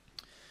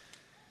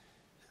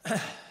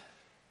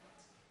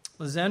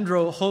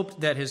Lisandro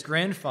hoped that his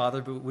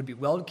grandfather would be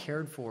well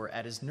cared for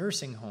at his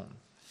nursing home.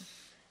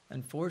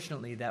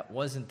 Unfortunately, that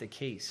wasn't the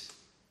case.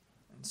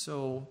 And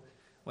so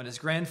when his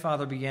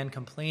grandfather began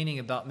complaining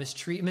about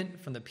mistreatment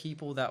from the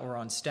people that were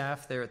on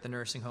staff there at the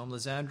nursing home,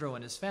 Lisandro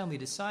and his family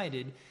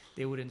decided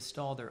they would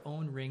install their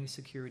own Ring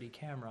security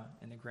camera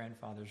in the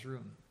grandfather's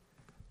room.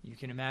 You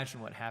can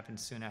imagine what happened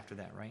soon after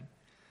that, right?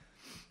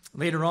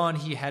 Later on,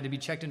 he had to be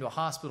checked into a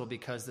hospital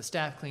because the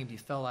staff claimed he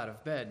fell out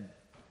of bed.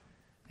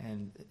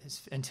 And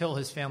until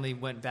his family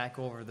went back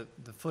over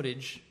the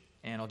footage,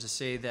 and I'll just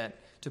say that,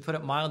 to put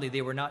it mildly,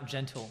 they were not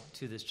gentle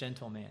to this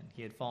gentleman.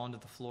 He had fallen to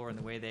the floor, and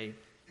the way they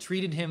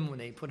treated him when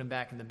they put him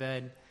back in the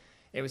bed,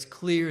 it was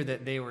clear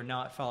that they were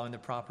not following the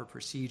proper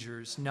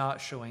procedures,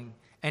 not showing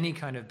any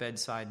kind of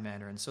bedside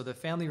manner. And so the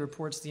family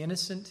reports the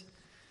innocent,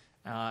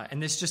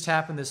 and this just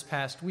happened this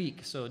past week.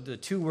 So the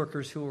 2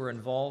 workers who were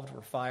involved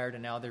were fired,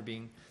 and now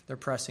they're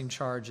pressing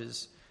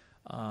charges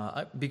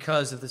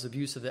because of this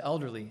abuse of the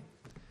elderly.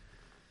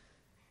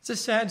 It's a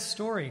sad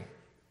story.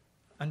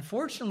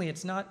 Unfortunately,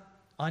 it's not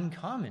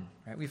uncommon,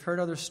 right? We've heard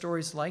other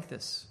stories like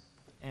this.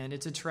 And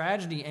it's a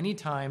tragedy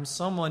anytime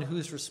someone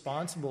who's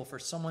responsible for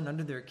someone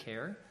under their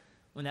care,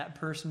 when that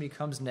person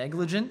becomes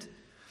negligent,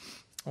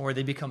 or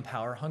they become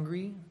power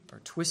hungry, or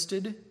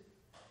twisted,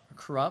 or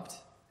corrupt.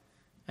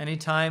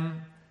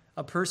 Anytime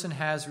a person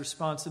has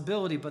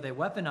responsibility, but they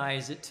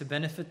weaponize it to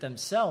benefit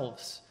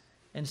themselves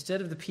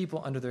instead of the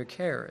people under their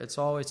care, it's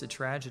always a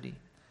tragedy.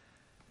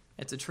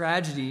 It's a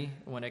tragedy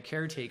when a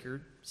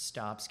caretaker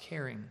stops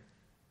caring.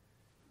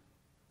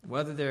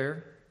 Whether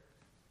they're,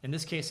 in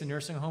this case, a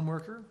nursing home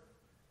worker,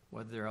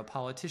 whether they're a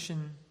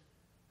politician,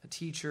 a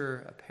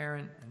teacher, a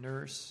parent, a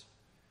nurse,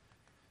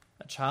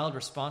 a child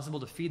responsible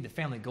to feed the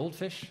family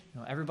goldfish.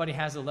 Everybody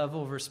has a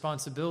level of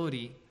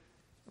responsibility.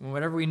 And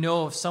whatever we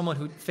know of someone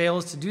who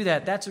fails to do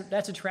that,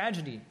 that's a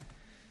tragedy.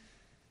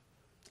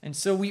 And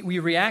so we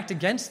react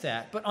against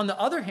that. But on the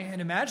other hand,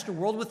 imagine a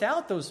world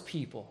without those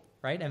people.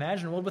 Right?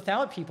 Imagine a world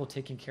without people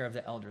taking care of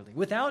the elderly,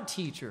 without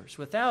teachers,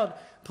 without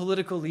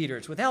political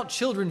leaders, without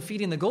children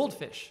feeding the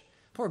goldfish.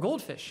 Poor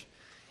goldfish.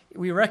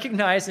 We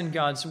recognize in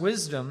God's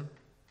wisdom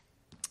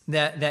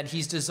that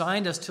He's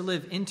designed us to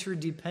live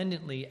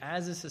interdependently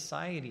as a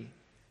society,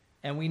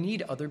 and we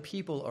need other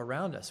people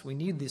around us. We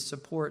need the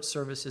support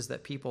services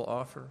that people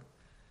offer.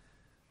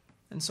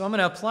 And so I'm going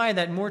to apply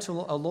that more to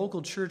a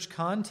local church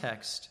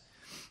context.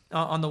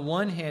 On the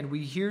one hand,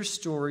 we hear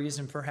stories,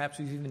 and perhaps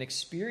we've even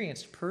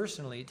experienced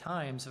personally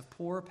times of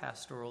poor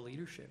pastoral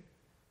leadership.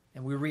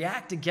 And we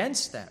react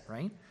against that,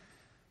 right?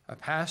 A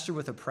pastor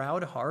with a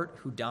proud heart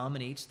who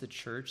dominates the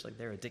church like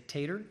they're a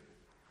dictator.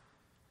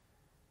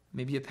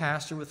 Maybe a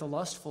pastor with a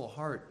lustful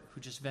heart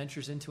who just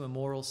ventures into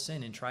immoral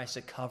sin and tries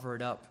to cover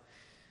it up.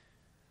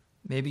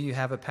 Maybe you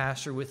have a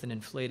pastor with an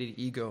inflated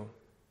ego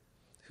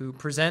who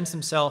presents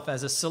himself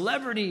as a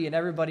celebrity and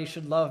everybody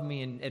should love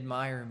me and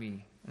admire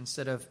me,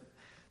 instead of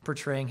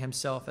portraying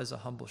himself as a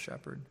humble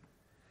shepherd.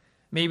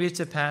 Maybe it's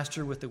a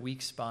pastor with a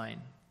weak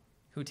spine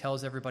who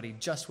tells everybody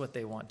just what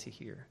they want to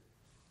hear,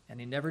 and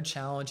he never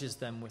challenges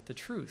them with the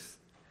truth.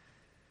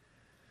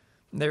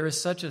 There is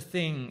such a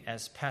thing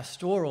as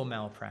pastoral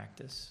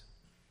malpractice.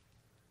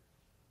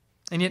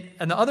 And yet,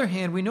 on the other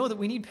hand, we know that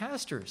we need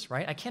pastors,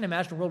 right? I can't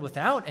imagine a world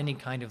without any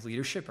kind of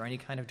leadership or any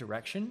kind of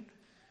direction.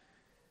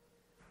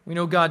 We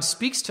know God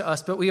speaks to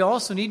us, but we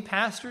also need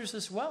pastors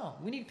as well.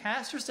 We need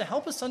pastors to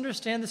help us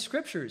understand the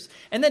Scriptures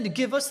and then to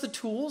give us the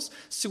tools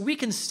so we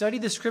can study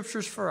the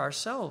Scriptures for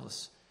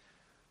ourselves.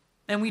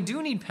 And we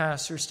do need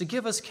pastors to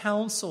give us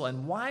counsel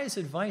and wise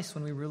advice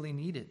when we really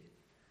need it.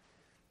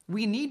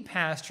 We need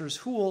pastors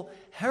who will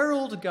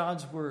herald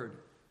God's word,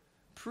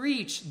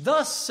 preach,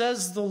 "Thus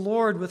says the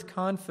Lord," with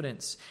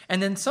confidence.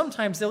 And then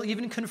sometimes they'll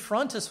even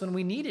confront us when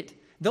we need it.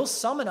 They'll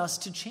summon us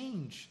to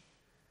change.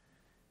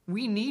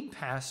 We need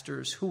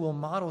pastors who will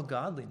model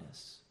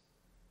godliness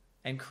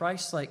and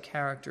Christ-like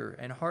character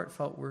and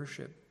heartfelt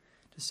worship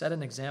to set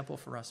an example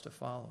for us to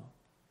follow.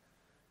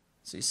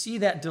 So you see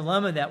that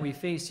dilemma that we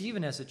face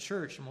even as a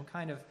church, and we'll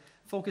kind of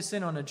focus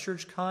in on a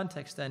church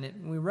context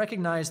then. We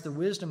recognize the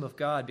wisdom of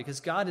God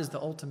because God is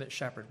the ultimate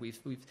shepherd.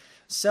 We've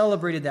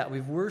celebrated that.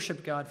 We've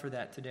worshiped God for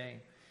that today.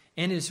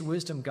 In His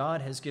wisdom,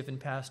 God has given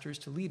pastors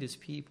to lead His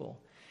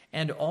people.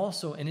 And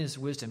also in His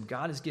wisdom,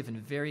 God has given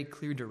very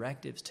clear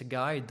directives to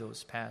guide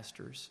those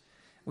pastors.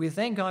 We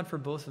thank God for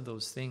both of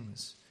those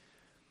things.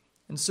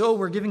 And so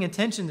we're giving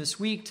attention this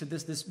week to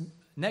this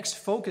next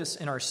focus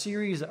in our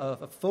series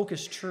of a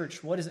focused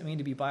church. What does it mean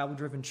to be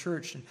Bible-driven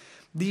church? And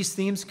these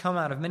themes come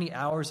out of many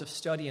hours of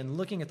study and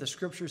looking at the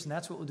Scriptures, and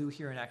that's what we'll do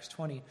here in Acts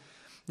 20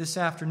 this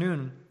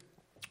afternoon.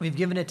 We've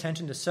given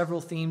attention to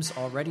several themes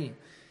already.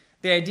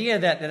 The idea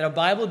that a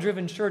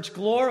Bible-driven church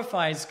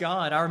glorifies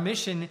God. Our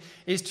mission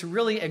is to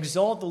really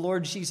exalt the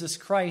Lord Jesus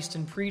Christ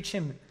and preach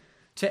Him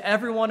to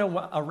everyone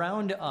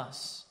around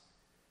us.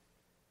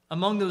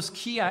 Among those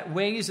key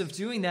ways of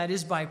doing that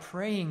is by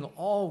praying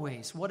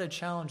always. What a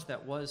challenge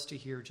that was to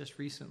hear just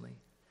recently.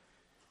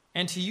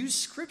 And to use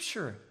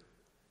Scripture.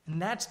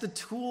 And that's the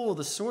tool,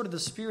 the sword of the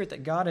Spirit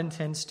that God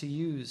intends to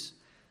use.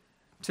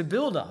 to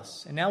build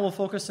us. And now we'll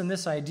focus on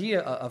this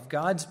idea of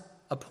God's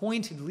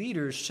appointed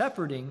leaders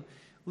shepherding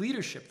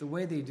leadership, the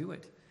way they do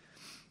it,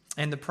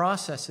 and the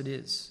process it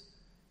is.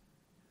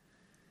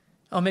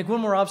 I'll make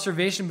one more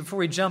observation before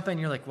we jump in.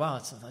 You're like, wow,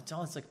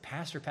 it's like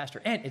pastor.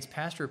 And it's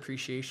Pastor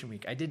Appreciation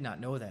Week. I did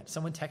not know that.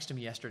 Someone texted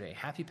me yesterday.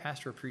 Happy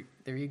Pastor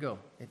There you go.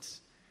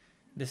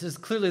 This is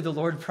clearly the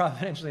Lord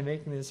providentially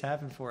making this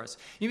happen for us.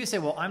 You may say,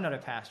 well, I'm not a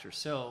pastor,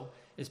 so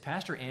is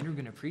Pastor Andrew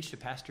going to preach to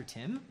Pastor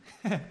Tim?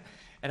 And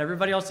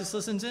everybody else just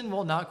listens in?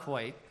 Well, not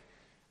quite.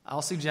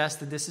 I'll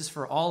suggest that this is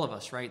for all of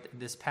us, right?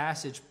 This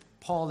passage,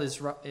 Paul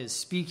is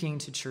speaking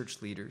to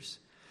church leaders.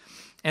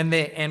 And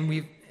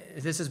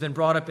this has been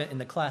brought up in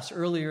the class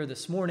earlier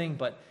this morning,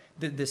 but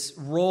this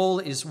role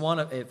is one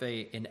of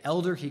an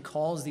elder. He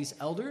calls these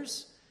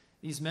elders,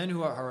 these men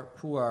who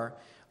are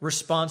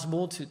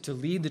responsible to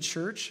lead the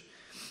church.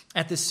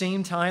 At the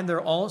same time,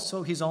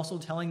 he's also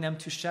telling them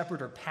to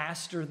shepherd or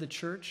pastor the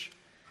church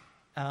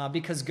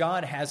because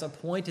God has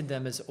appointed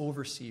them as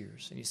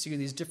overseers. And you see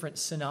these different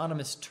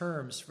synonymous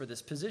terms for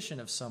this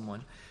position of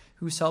someone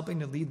who's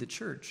helping to lead the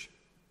church.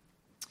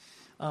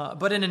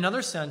 But in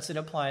another sense, it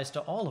applies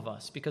to all of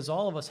us because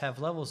all of us have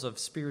levels of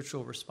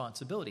spiritual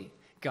responsibility.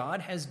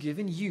 God has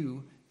given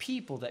you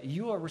people that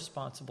you are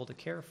responsible to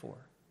care for.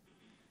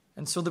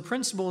 And so the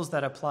principles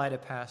that apply to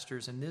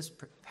pastors in this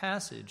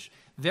passage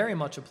very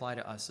much apply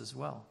to us as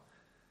well.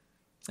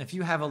 If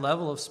you have a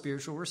level of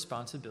spiritual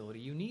responsibility,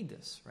 you need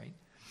this, right?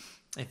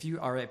 If you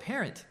are a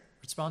parent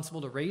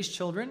responsible to raise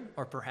children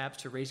or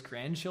perhaps to raise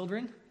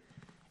grandchildren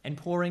and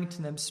pouring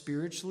to them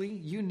spiritually,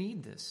 you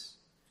need this.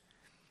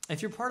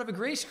 If you're part of a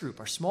grace group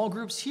or small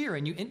groups here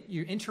and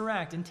you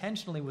interact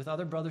intentionally with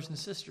other brothers and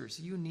sisters,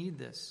 you need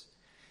this.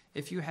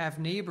 If you have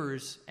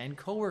neighbors and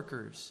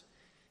coworkers,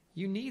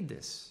 you need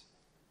this.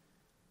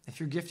 If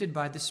you're gifted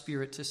by the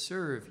Spirit to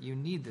serve, you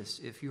need this.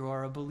 If you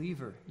are a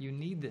believer, you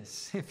need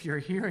this. If you're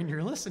here and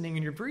you're listening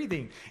and you're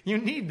breathing, you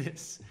need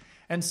this.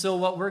 And so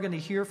what we're going to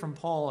hear from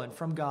Paul and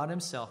from God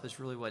himself is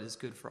really what is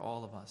good for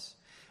all of us.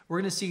 We're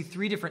going to see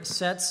three different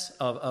sets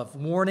of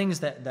warnings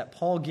that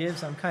Paul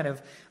gives. I'm kind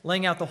of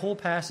laying out the whole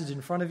passage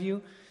in front of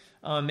you.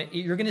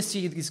 You're going to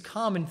see these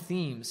common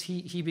themes.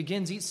 He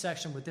begins each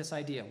section with this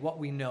idea, what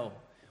we know.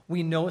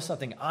 We know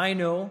something. I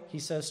know, he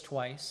says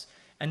twice.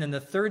 And then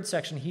the third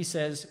section, he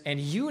says, and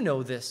you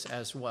know this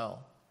as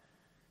well.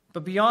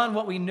 But beyond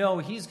what we know,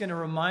 he's going to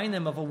remind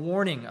them of a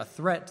warning, a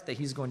threat that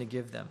he's going to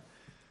give them.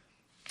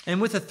 And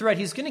with a threat,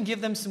 he's going to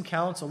give them some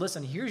counsel.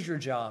 Listen, here's your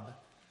job.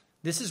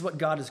 This is what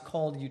God has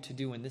called you to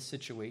do in this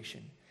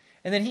situation.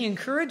 And then he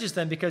encourages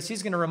them because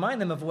he's going to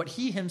remind them of what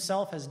he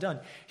himself has done.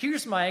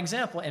 Here's my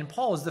example. And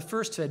Paul is the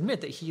first to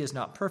admit that he is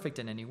not perfect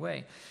in any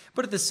way.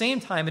 But at the same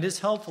time, it is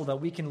helpful that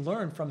we can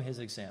learn from his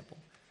example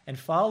and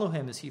follow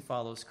him as he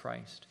follows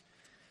Christ.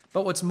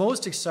 But what's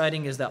most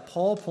exciting is that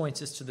Paul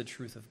points us to the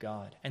truth of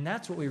God. And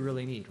that's what we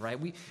really need, right?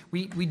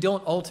 We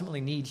don't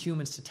ultimately need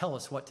humans to tell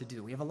us what to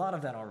do. We have a lot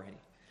of that already.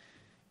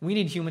 We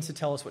need humans to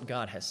tell us what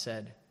God has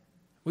said.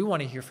 We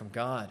want to hear from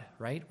God,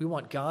 right? We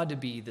want God to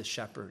be the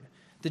shepherd,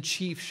 the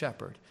chief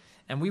shepherd.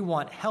 And we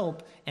want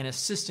help and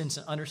assistance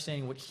in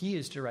understanding what he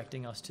is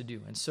directing us to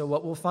do. And so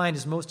what we'll find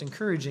is most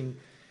encouraging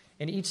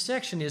in each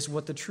section is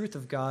what the truth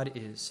of God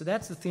is. So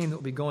that's the theme that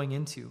we'll be going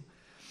into.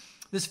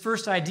 This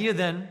first idea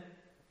then,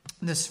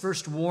 this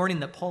first warning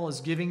that Paul is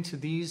giving to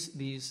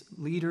these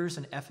leaders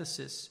in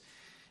Ephesus,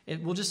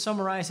 we'll just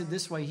summarize it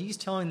this way. He's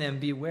telling them,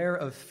 beware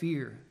of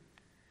fear.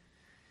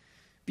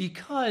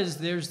 Because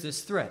there's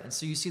this threat. And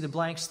so you see the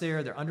blanks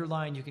there, they're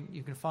underlined.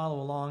 You can follow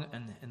along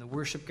in the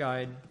worship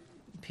guide,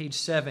 page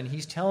 7.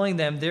 He's telling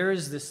them there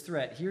is this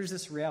threat. Here's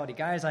this reality.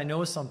 Guys, I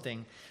know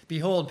something.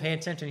 Behold, pay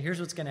attention. Here's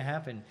what's going to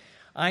happen.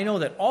 I know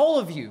that all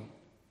of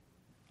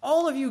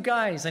you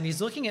guys, and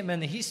he's looking at men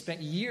that he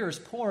spent years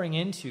pouring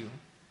into,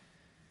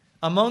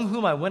 among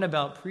whom I went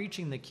about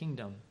preaching the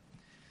kingdom,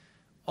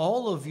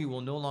 all of you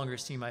will no longer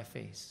see my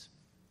face.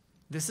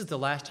 This is the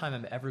last time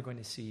I'm ever going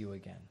to see you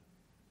again.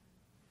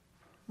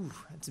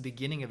 That's the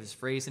beginning of his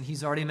phrase. And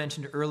he's already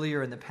mentioned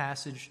earlier in the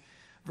passage,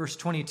 verse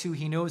 22,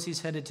 he knows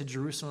he's headed to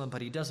Jerusalem,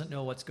 but he doesn't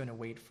know what's going to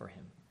wait for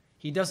him.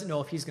 He doesn't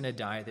know if he's going to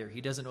die there. He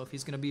doesn't know if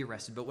he's going to be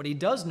arrested. But what he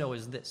does know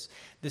is this.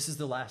 This is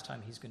the last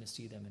time he's going to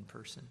see them in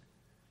person.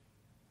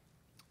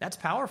 That's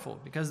powerful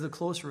because of the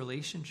close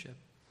relationship.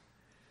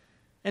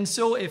 And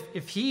so if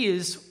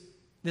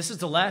this is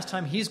the last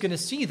time he's going to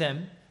see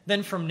them,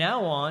 then from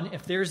now on,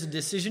 if there's a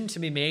decision to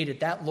be made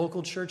at that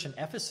local church in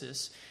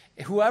Ephesus,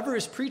 whoever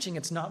is preaching,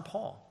 it's not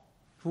Paul.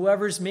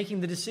 Whoever is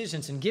making the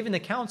decisions and giving the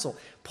counsel,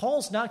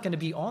 Paul's not going to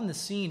be on the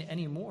scene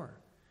anymore.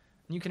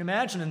 And you can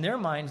imagine in their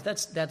minds,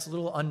 that's a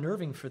little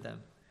unnerving for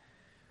them.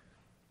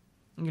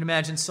 You can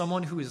imagine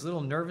someone who is a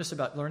little nervous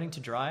about learning to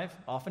drive.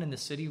 Often in the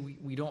city,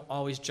 we don't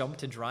always jump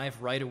to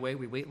drive right away.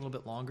 We wait a little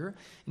bit longer.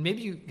 And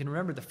maybe you can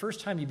remember the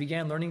first time you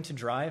began learning to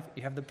drive,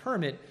 you have the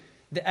permit,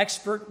 the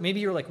expert, maybe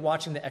you're like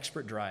watching the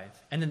expert drive,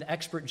 and then the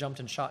expert jumped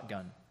in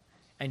shotgun,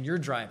 and you're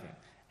driving.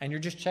 And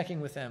you're just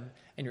checking with them,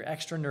 and you're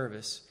extra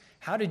nervous.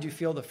 How did you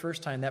feel the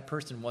first time that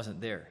person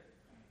wasn't there?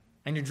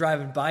 And you're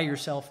driving by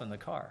yourself in the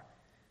car.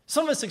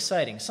 Some of it's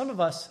exciting. Some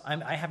of us,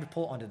 I have to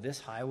pull onto this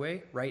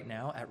highway right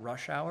now at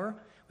rush hour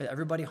with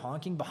everybody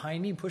honking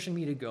behind me, pushing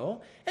me to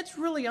go. It's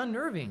really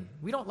unnerving.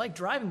 We don't like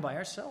driving by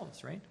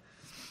ourselves, right?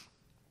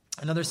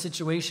 Another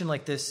situation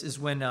like this is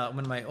when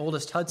my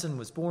oldest Hudson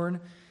was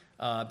born.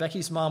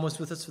 Becky's mom was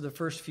with us for the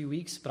first few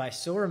weeks, but I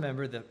still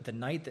remember the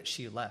night that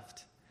she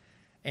left.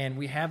 And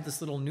we have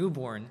this little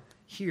newborn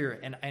here,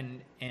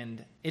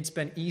 and it's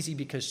been easy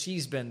because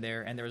she's been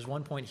there, and there was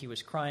one point he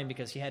was crying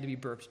because he had to be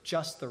burped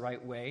just the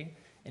right way,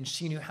 and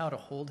she knew how to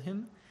hold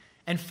him.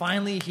 And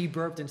finally he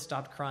burped and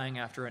stopped crying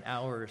after an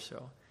hour or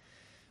so.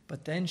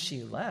 But then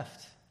she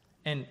left.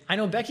 And I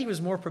know Becky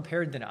was more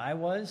prepared than I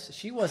was.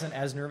 She wasn't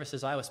as nervous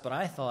as I was, but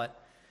I thought,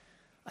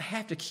 I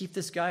have to keep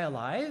this guy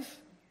alive?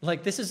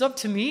 Like, this is up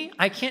to me?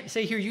 I can't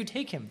say, here, you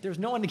take him. There's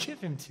no one to give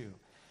him to.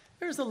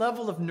 There's a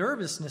level of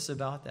nervousness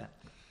about that.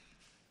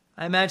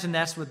 I imagine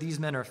that's what these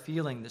men are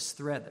feeling, this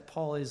threat that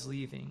Paul is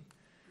leaving.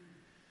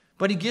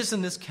 But he gives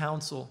them this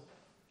counsel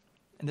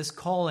and this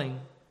calling.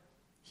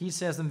 He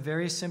says them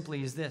very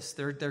simply is this.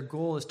 Their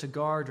goal is to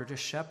guard or to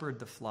shepherd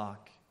the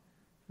flock.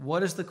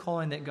 What is the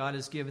calling that God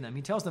has given them?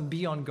 He tells them,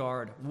 be on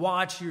guard.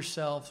 Watch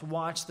yourselves.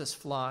 Watch this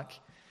flock.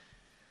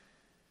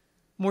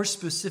 More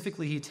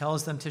specifically, he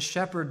tells them to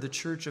shepherd the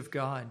church of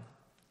God.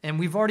 And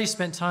we've already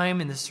spent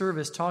time in the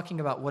service talking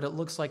about what it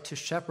looks like to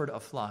shepherd a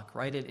flock,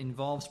 right? It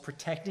involves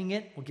protecting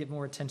it. We'll give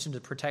more attention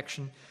to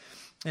protection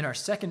in our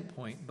second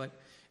point. But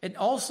it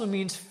also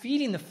means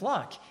feeding the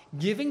flock,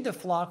 giving the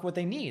flock what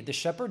they need. The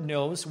shepherd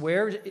knows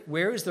where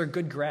is their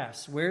good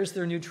grass, where's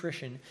their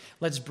nutrition.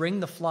 Let's bring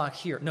the flock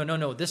here.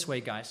 No, this way,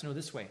 guys. No,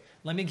 this way.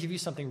 Let me give you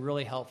something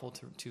really helpful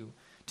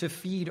to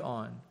feed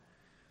on.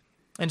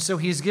 And so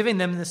he's giving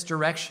them this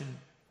direction.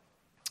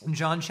 In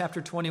John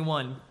chapter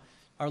 21,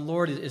 our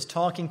Lord is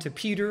talking to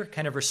Peter,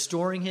 kind of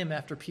restoring him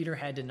after Peter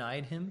had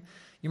denied him.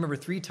 You remember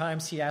 3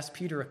 times he asked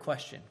Peter a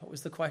question. What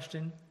was the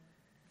question?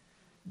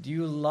 Do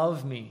you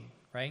love me?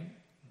 Right?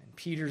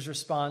 Peter's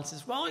response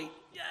is, well,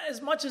 yeah,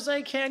 as much as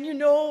I can,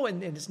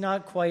 and it's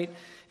not quite,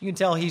 you can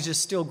tell he's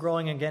just still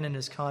growing again in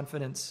his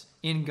confidence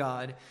in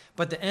God.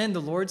 But at the end,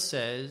 the Lord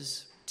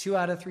says, 2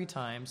 out of 3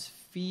 times,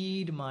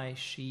 feed my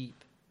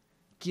sheep,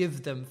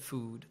 give them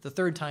food. The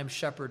 3rd time,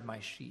 shepherd my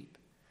sheep.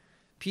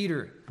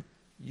 Peter,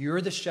 you're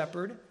the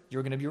shepherd,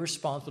 you're going to be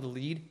responsible to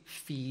lead,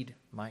 feed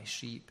my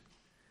sheep.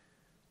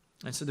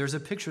 And so there's a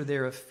picture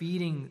there of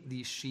feeding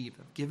these sheep,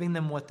 of giving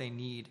them what they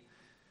need,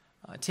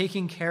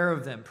 taking care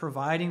of them,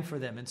 providing for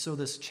them. And so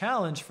this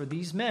challenge for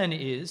these men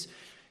is,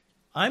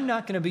 I'm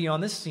not going to be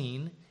on the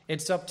scene.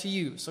 It's up to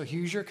you. So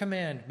here's your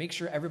command. Make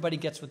sure everybody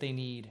gets what they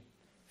need.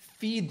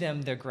 Feed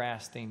them the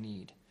grass they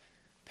need.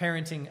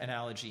 Parenting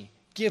analogy.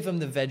 Give them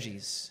the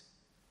veggies,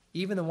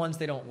 even the ones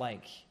they don't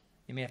like.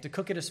 You may have to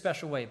cook it a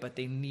special way, but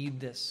they need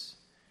this.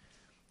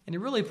 And he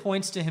really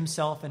points to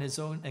himself and his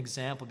own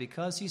example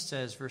because he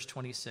says, verse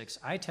 26,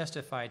 I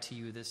testify to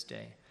you this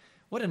day.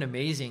 What an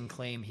amazing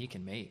claim he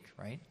can make,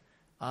 right?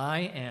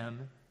 I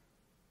am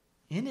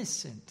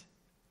innocent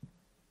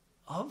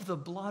of the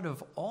blood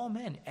of all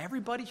men,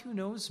 everybody who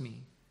knows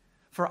me.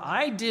 For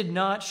I did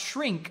not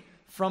shrink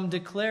from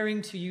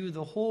declaring to you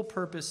the whole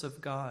purpose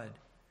of God.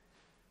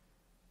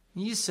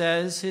 He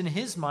says in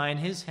his mind,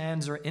 his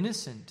hands are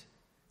innocent.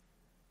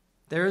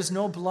 There is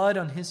no blood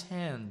on his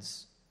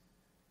hands.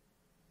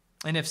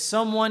 And if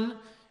someone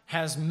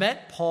has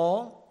met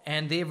Paul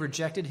and they've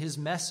rejected his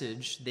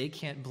message, they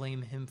can't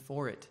blame him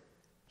for it.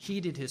 He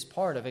did his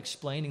part of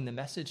explaining the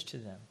message to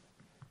them.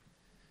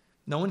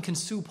 No one can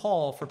sue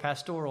Paul for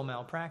pastoral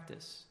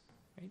malpractice.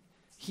 Right?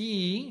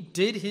 He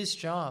did his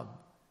job.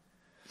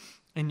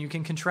 And you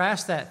can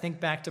contrast that. Think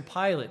back to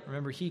Pilate.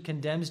 Remember, he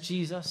condemns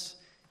Jesus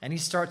and he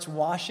starts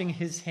washing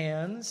his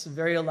hands, a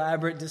very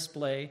elaborate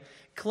display,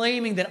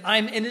 claiming that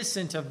I'm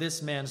innocent of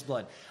this man's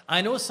blood.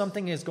 I know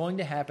something is going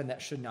to happen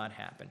that should not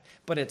happen,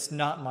 but it's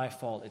not my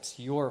fault. It's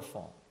your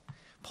fault.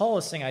 Paul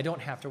is saying I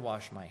don't have to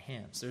wash my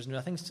hands. There's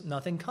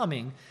nothing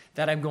coming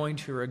that I'm going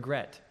to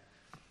regret.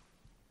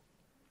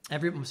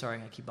 I'm sorry,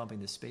 I keep bumping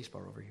this space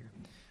bar over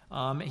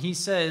here. He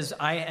says,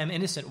 I am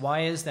innocent.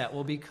 Why is that?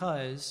 Well,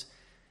 because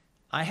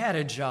I had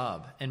a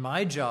job, and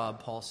my job,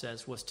 Paul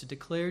says, was to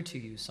declare to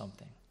you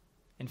something.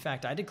 In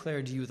fact, I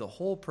declared to you the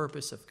whole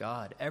purpose of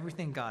God,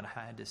 everything God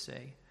had to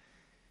say.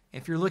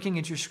 If you're looking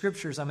at your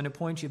scriptures, I'm going to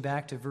point you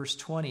back to verse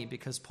 20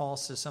 because Paul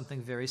says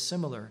something very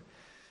similar.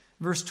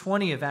 Verse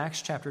 20 of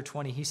Acts chapter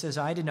 20, he says,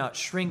 I did not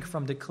shrink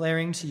from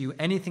declaring to you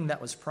anything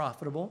that was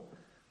profitable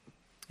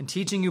and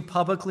teaching you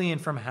publicly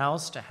and from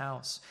house to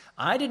house.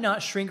 I did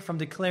not shrink from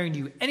declaring to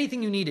you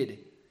anything you needed.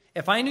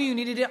 If I knew you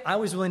needed it, I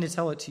was willing to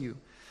tell it to you.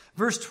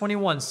 Verse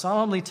 21,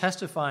 solemnly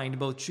testifying to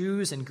both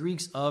Jews and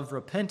Greeks of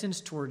repentance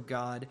toward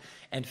God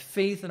and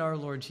faith in our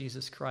Lord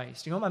Jesus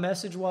Christ. You know what my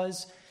message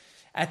was?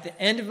 At the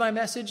end of my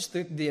message,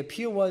 the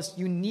appeal was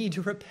you need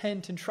to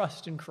repent and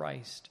trust in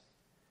Christ.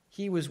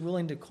 He was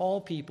willing to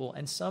call people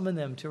and summon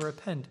them to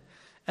repent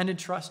and to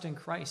trust in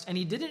Christ. And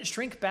he didn't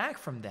shrink back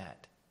from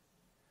that.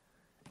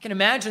 I can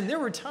imagine there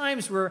were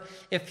times where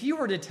if you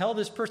were to tell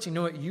this person, you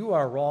know what, you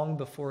are wrong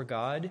before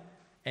God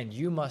and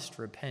you must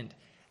repent,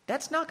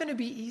 That's not going to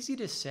be easy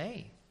to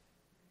say.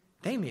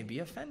 They may be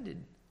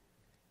offended.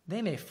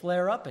 They may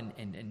flare up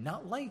and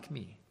not like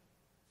me.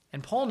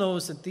 And Paul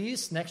knows that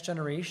these next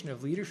generation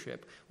of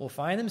leadership will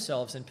find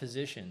themselves in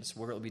positions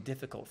where it will be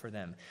difficult for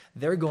them.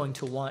 They're going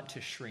to want to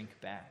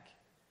shrink back.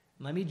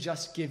 Let me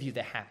just give you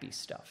the happy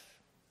stuff.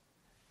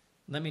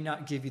 Let me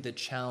not give you the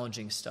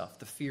challenging stuff,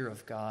 the fear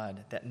of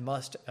God that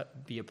must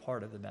be a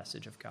part of the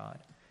message of God.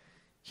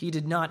 He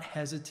did not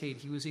hesitate.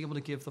 He was able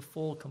to give the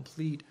full,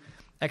 complete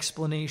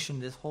explanation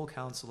of this whole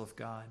counsel of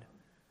God.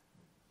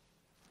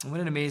 And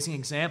what an amazing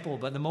example.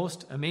 But the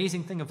most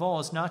amazing thing of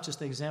all is not just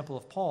the example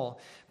of Paul,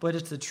 but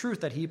it's the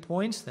truth that he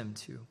points them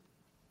to.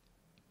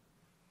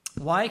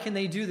 Why can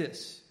they do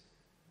this?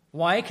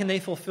 Why can they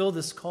fulfill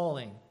this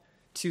calling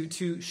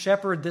to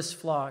shepherd this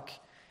flock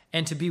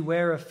and to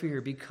beware of fear?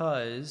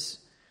 Because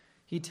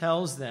he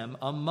tells them,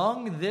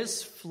 among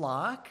this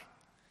flock,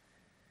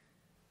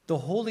 the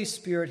Holy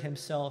Spirit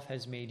himself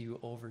has made you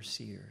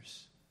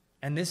overseers.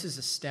 And this is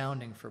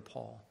astounding for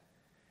Paul.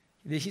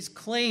 He's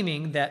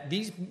claiming that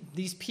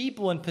these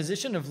people in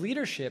position of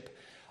leadership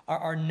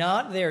are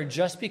not there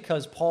just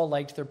because Paul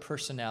liked their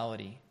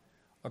personality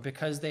or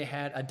because they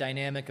had a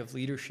dynamic of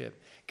leadership.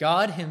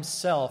 God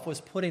himself was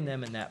putting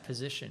them in that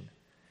position.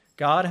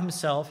 God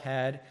himself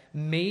had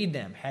made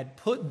them, had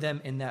put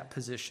them in that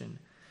position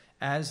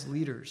as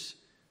leaders.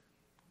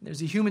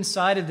 There's a human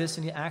side of this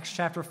in Acts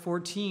chapter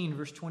 14,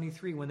 verse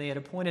 23, when they had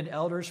appointed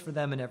elders for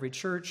them in every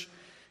church.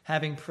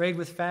 Having prayed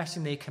with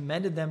fasting, they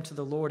commended them to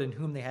the Lord in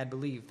whom they had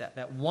believed.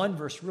 That one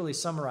verse really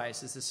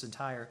summarizes this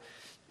entire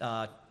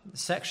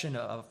section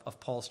of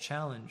Paul's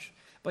challenge.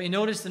 But you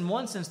notice in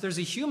one sense, there's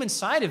a human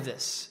side of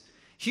this.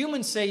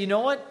 Humans say, you know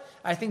what?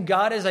 I think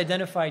God has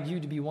identified you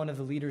to be one of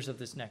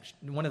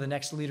the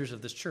next leaders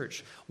of this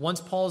church.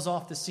 Once Paul's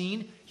off the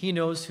scene, he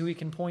knows who he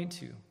can point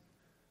to.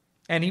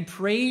 And he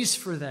prays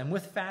for them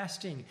with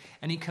fasting,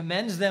 and he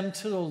commends them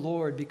to the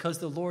Lord because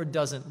the Lord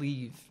doesn't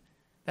leave.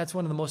 That's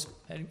one of the most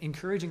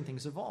encouraging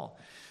things of all.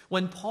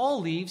 When Paul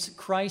leaves,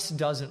 Christ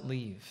doesn't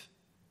leave.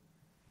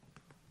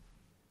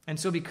 And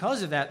so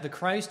because of that, the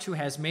Christ who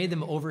has made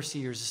them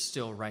overseers is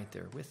still right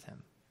there with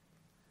him.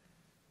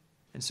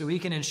 And so he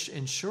can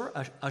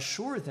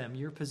assure them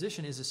your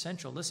position is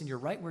essential. Listen, you're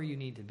right where you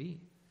need to be.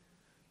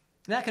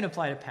 And that can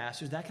apply to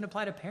pastors. That can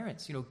apply to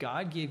parents. You know,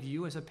 God gave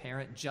you as a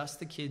parent just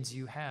the kids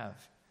you have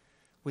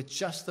with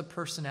just the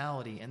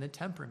personality and the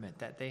temperament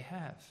that they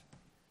have.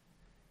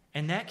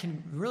 And that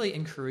can really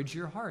encourage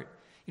your heart.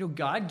 You know,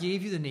 God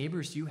gave you the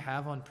neighbors you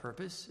have on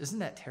purpose. Isn't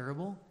that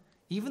terrible?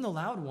 Even the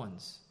loud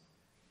ones.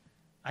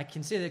 I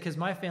can say that because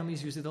my family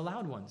is usually the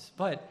loud ones.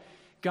 But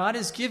God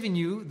has given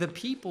you the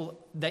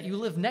people that you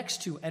live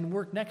next to and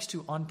work next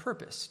to on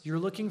purpose. You're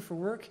looking for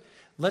work?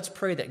 Let's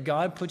pray that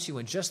God puts you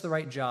in just the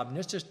right job, and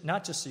it's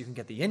not just so you can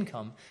get the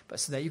income, but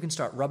so that you can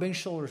start rubbing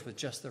shoulders with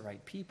just the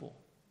right people.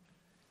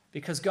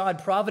 Because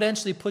God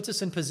providentially puts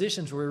us in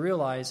positions where we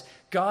realize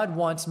God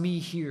wants me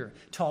here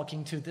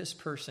talking to this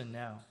person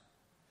now.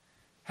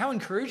 How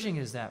encouraging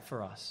is that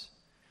for us?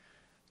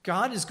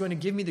 God is going to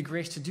give me the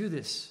grace to do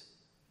this.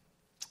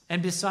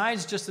 And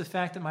besides just the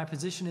fact that my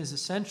position is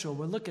essential,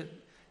 we'll look at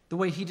the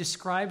way he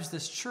describes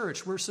this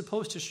church. We're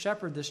supposed to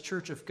shepherd this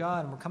church of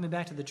God, and we're coming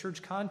back to the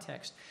church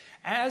context.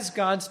 As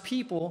God's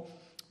people,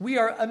 we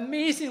are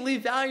amazingly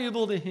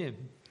valuable to him.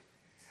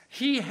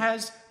 He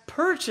has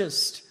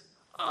purchased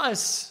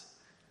us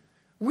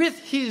with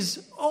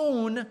his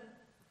own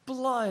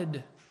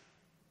blood.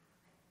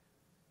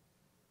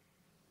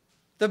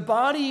 The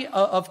body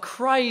of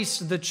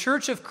Christ, the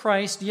church of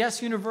Christ,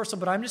 yes, universal,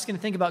 but I'm just going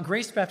to think about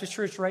Grace Baptist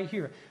Church right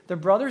here. The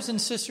brothers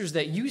and sisters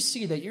that you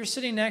see, that you're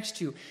sitting next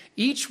to,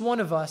 each one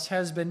of us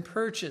has been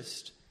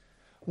purchased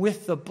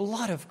with the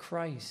blood of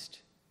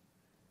Christ.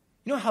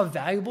 You know how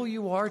valuable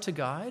you are to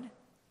God?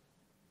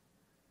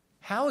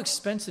 How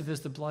expensive is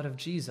the blood of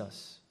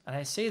Jesus? And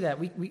I say that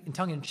we in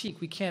tongue-in-cheek,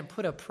 we can't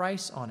put a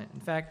price on it. In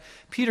fact,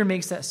 Peter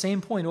makes that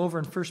same point over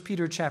in 1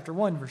 Peter chapter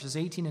 1, verses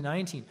 18 and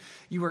 19.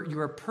 You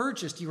are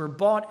purchased, you were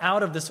bought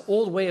out of this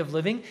old way of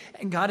living,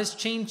 and God has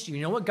changed you.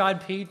 You know what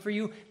God paid for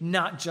you?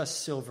 Not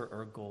just silver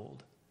or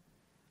gold.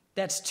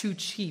 That's too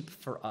cheap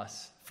for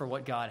us, for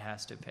what God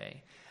has to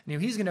pay. You know,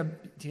 he's going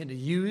to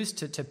use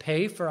to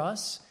pay for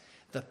us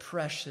the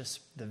precious,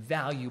 the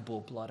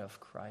valuable blood of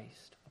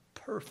Christ. A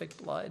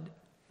perfect blood,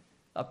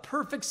 a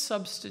perfect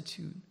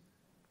substitute.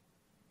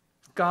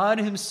 God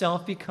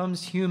himself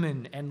becomes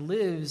human and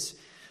lives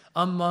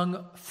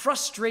among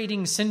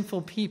frustrating,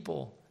 sinful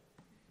people.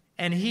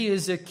 And he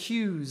is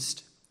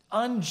accused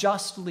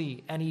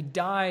unjustly, and he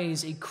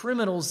dies a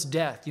criminal's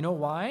death. You know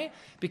why?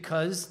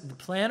 Because the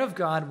plan of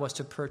God was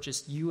to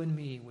purchase you and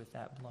me with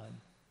that blood.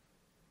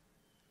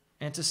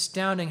 And it's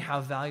astounding how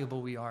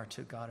valuable we are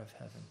to God of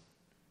heaven.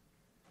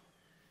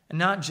 And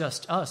not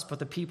just us, but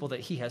the people that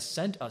he has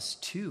sent us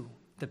to,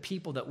 the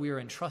people that we are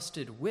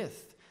entrusted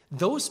with.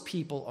 Those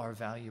people are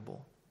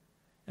valuable.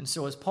 And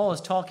so as Paul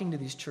is talking to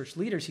these church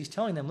leaders, he's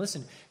telling them,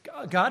 listen,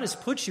 God has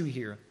put you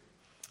here.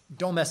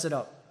 Don't mess it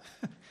up.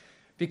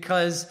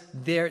 Because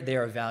they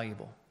are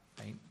valuable.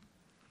 Right?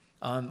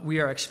 We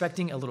are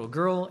expecting a little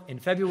girl in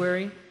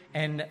February,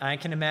 and I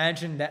can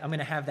imagine that I'm going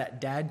to have that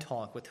dad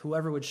talk with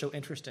whoever would show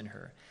interest in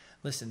her.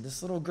 Listen,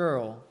 this little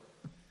girl,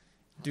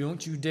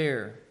 don't you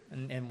dare,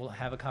 and we'll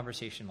have a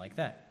conversation like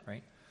that,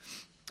 right?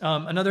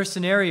 Another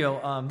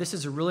scenario, this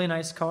is a really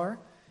nice car.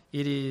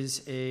 It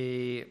is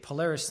a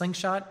Polaris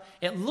Slingshot.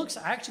 I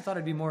actually thought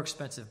it'd be more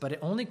expensive, but it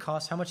only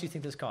costs, how much do you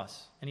think this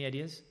costs? Any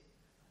ideas?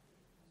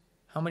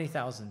 How many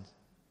thousands?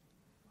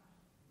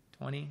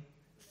 20?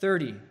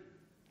 30?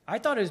 I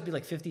thought it would be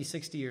like 50,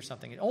 60 or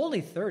something.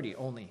 Only 30,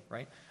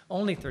 right?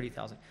 Only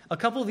 30,000. A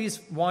couple of these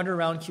wander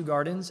around Kew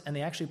Gardens, and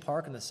they actually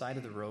park on the side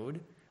of the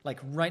road, like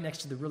right next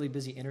to the really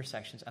busy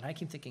intersections. And I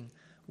keep thinking,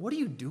 what are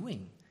you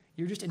doing?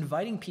 You're just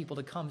inviting people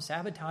to come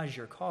sabotage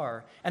your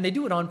car. And they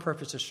do it on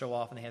purpose to show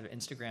off, and they have an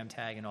Instagram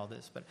tag and all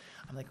this. But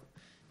I'm like,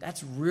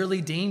 that's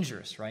really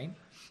dangerous, right?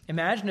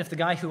 Imagine if the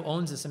guy who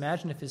owns this,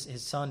 imagine if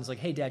his son is like,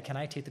 hey, Dad, can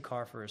I take the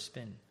car for a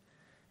spin?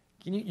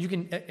 You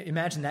can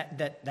imagine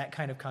that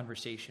kind of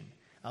conversation.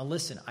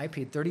 Listen, I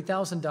paid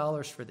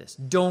 $30,000 for this.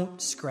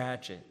 Don't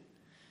scratch it.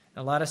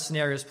 And a lot of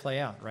scenarios play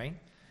out, right?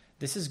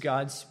 This is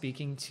God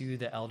speaking to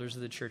the elders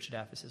of the church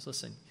at Ephesus.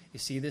 Listen, you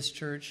see this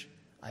church?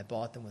 I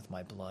bought them with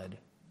my blood.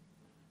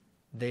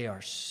 They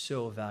are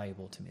so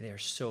valuable to me. They are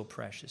so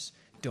precious.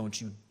 Don't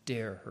you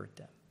dare hurt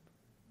them.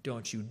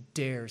 Don't you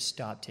dare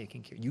stop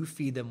taking care. You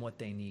feed them what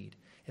they need.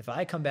 If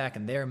I come back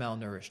and they're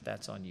malnourished,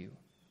 that's on you.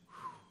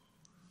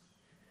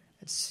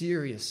 It's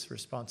serious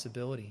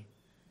responsibility.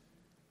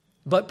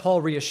 But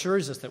Paul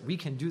reassures us that we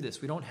can do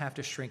this. We don't have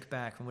to shrink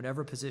back from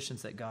whatever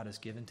positions that God has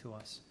given to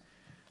us.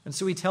 And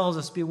so he tells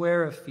us,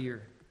 beware of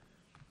fear.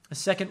 A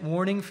second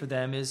warning for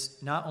them is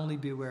not only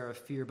beware of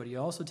fear, but he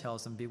also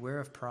tells them, beware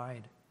of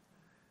pride.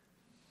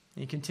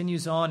 And he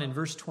continues on in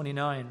verse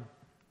 29.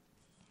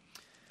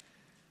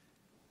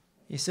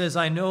 He says,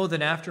 I know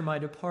that after my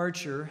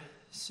departure,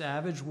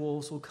 savage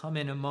wolves will come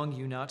in among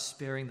you, not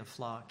sparing the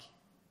flock.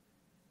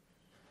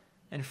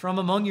 And from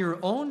among your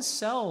own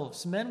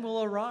selves men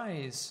will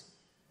arise,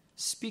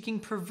 speaking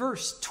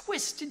perverse,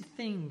 twisted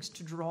things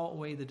to draw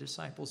away the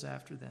disciples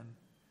after them.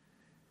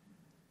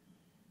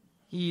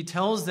 He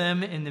tells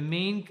them in the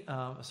main,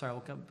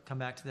 we'll come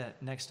back to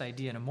that next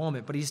idea in a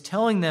moment, but he's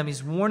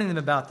warning them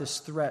about this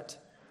threat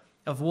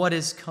of what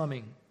is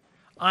coming.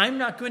 I'm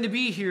not going to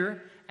be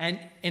here, and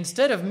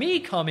instead of me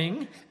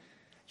coming,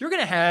 you're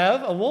going to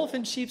have a wolf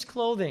in sheep's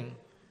clothing.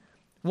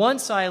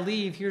 Once I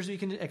leave, here's what you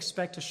can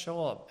expect to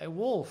show up. A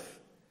wolf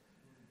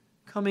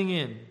coming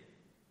in.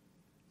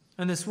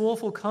 And this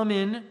wolf will come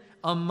in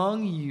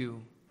among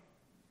you.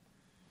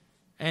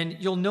 And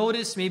you'll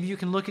notice, maybe you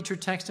can look at your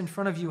text in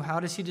front of you, how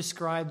does he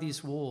describe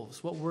these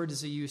wolves? What word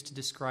does he use to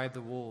describe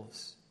the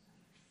wolves?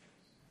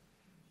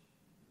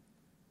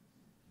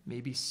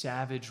 Maybe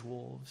savage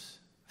wolves,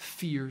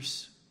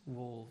 fierce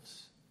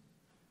wolves.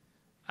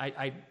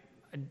 I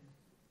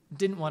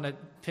didn't want to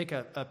pick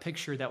a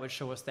picture that would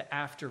show us the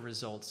after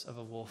results of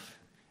a wolf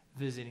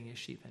visiting a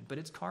sheep pen, but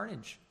it's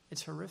carnage.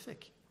 It's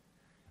horrific.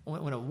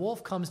 When a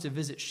wolf comes to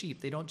visit sheep,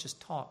 they don't just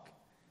talk.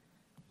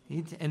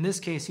 In this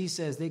case, he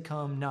says they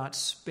come not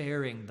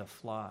sparing the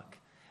flock,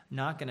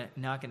 not going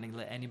to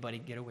let anybody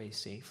get away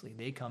safely.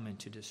 They come in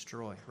to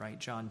destroy, right?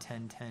 John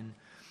 10:10,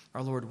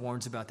 our Lord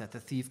warns about that. The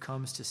thief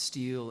comes to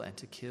steal and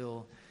to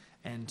kill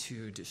and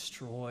to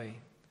destroy.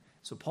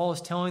 So Paul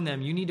is telling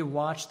them, you need to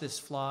watch this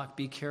flock.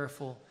 Be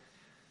careful.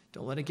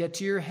 Don't let it get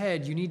to your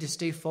head. You need to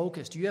stay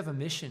focused. You have a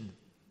mission.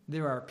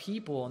 There are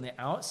people on the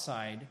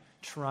outside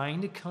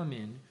trying to come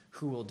in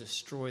who will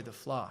destroy the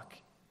flock.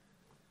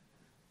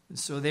 And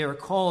so they are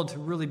called to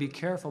really be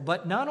careful.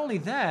 But not only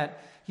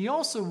that, he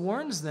also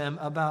warns them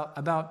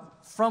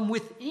about from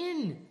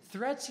within,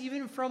 threats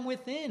even from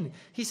within.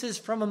 He says,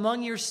 from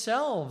among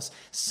yourselves.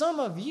 Some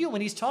of you,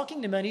 when he's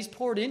talking to men, he's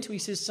poured into, he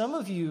says, some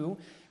of you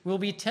will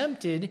be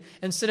tempted.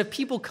 Instead of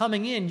people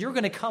coming in, you're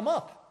going to come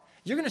up.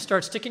 You're going to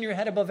start sticking your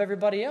head above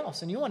everybody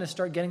else, and you want to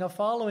start getting a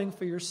following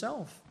for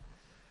yourself.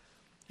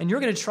 And you're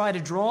going to try to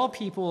draw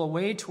people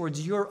away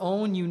towards your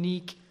own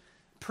unique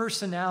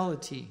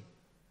personality,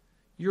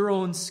 your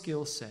own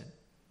skill set,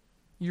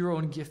 your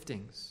own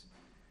giftings.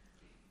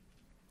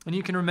 And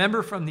you can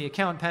remember from the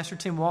account, Pastor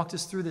Tim walked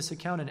us through this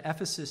account in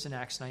Ephesus in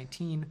Acts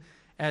 19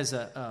 as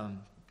an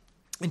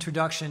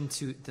introduction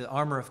to the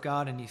armor of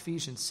God in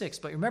Ephesians 6.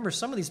 But remember,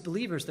 some of these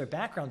believers, their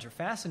backgrounds are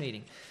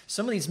fascinating.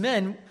 Some of these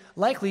men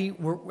likely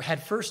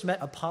had first met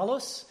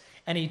Apollos,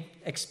 and he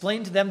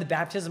explained to them the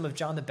baptism of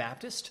John the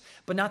Baptist,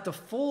 but not the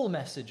full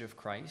message of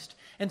Christ.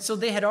 And so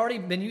they had already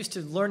been used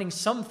to learning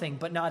something,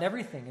 but not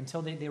everything,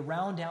 until they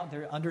round out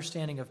their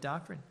understanding of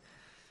doctrine.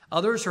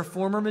 Others are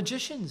former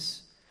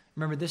magicians.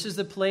 Remember, this is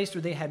the place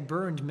where they had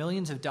burned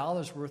millions of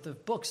dollars worth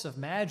of books of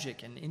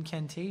magic and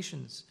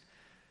incantations.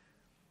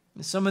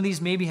 And some of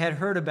these maybe had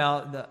heard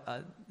about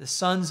the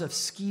sons of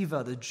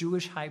Sceva, the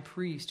Jewish high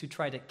priest, who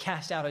tried to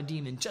cast out a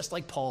demon just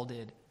like Paul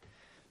did,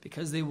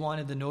 because they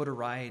wanted the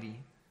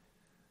notoriety.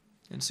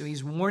 And so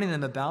he's warning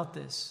them about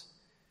this.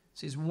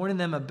 So he's warning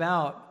them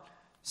about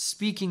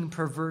speaking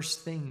perverse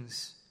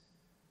things.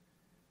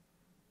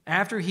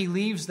 After he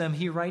leaves them,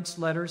 he writes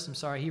letters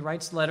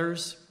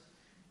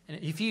in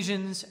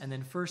Ephesians and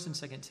then 1st and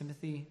 2nd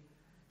Timothy.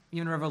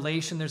 Even in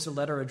Revelation, there's a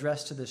letter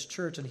addressed to this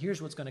church, and here's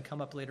what's going to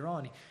come up later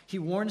on. He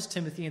warns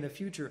Timothy in the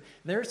future,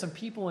 there are some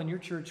people in your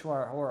church who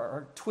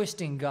are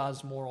twisting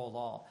God's moral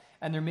law,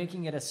 and they're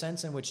making it a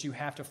sense in which you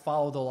have to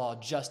follow the law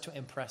just to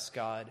impress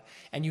God,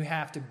 and you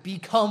have to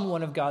become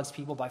one of God's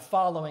people by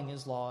following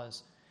his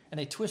laws, and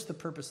they twist the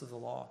purpose of the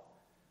law.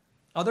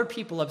 Other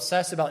people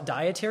obsess about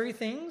dietary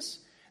things.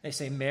 They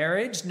say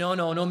marriage, no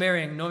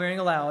marrying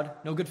allowed,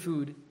 no good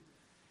food.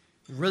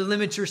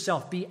 Limit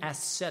yourself. Be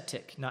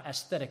ascetic. Not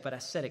aesthetic, but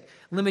ascetic.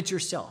 Limit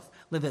yourself.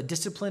 Live a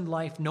disciplined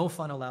life. No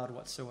fun allowed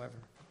whatsoever.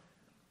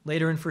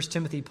 Later in 1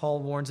 Timothy, Paul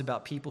warns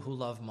about people who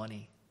love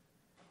money.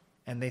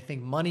 And they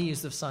think money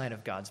is the sign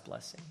of God's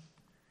blessing.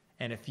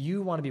 And if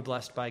you want to be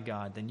blessed by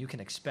God, then you can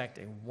expect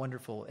a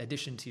wonderful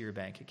addition to your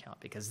bank account,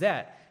 because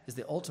that is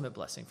the ultimate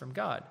blessing from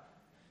God.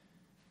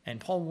 And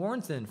Paul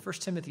warns in 1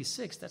 Timothy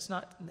 6, that's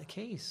not the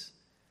case.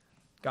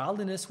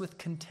 Godliness with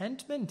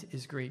contentment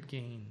is great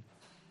gain.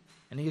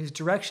 And he gives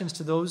directions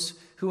to those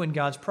who in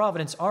God's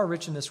providence are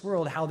rich in this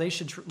world, how they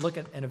should look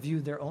at and view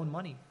their own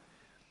money.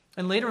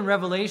 And later in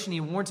Revelation, he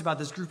warns about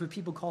this group of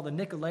people called the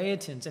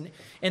Nicolaitans. And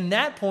in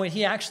that point,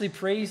 he actually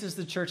praises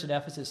the church at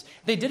Ephesus.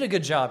 They did a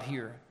good job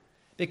here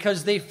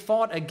because they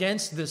fought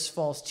against this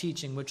false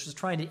teaching, which was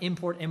trying to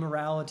import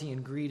immorality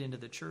and greed into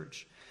the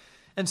church.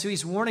 And so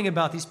he's warning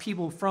about these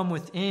people from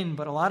within,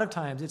 but a lot of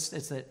times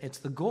it's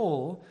the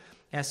goal,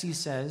 as he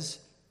says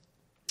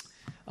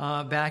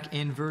back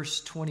in verse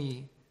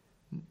 20.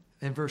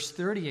 In verse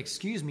 30,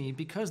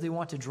 because they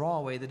want to draw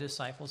away the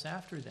disciples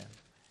after them.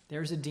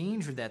 There's a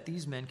danger that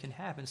these men can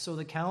have. And so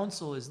the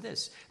counsel is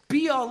this: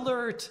 be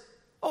alert.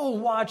 Oh,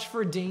 watch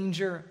for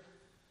danger.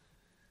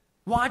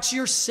 Watch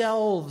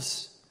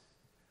yourselves.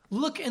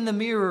 Look in the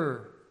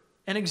mirror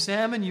and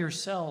examine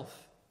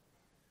yourself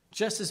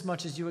just as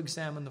much as you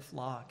examine the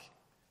flock.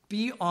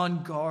 Be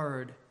on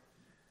guard.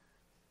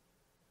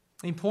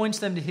 He points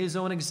them to his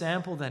own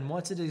example then.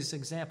 What's his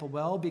example?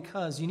 Well,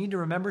 because you need to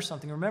remember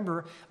something.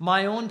 Remember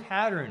my own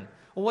pattern.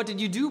 Well, what did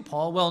you do,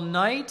 Paul? Well,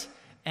 night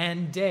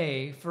and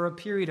day for a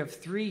period of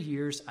 3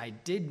 years, I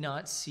did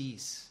not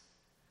cease.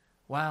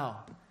 Wow.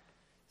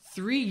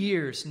 3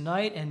 years,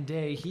 night and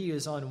day, he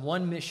is on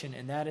one mission,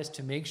 and that is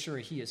to make sure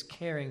he is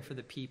caring for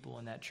the people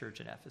in that church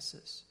at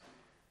Ephesus.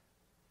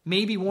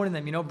 Maybe warning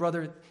them,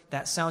 brother,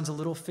 that sounds a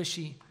little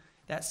fishy.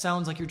 That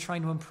sounds like you're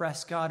trying to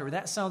impress God, or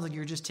that sounds like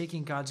you're just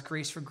taking God's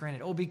grace for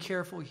granted. Oh, be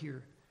careful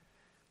here.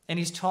 And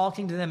he's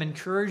talking to them,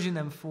 encouraging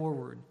them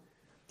forward.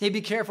 Hey, be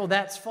careful,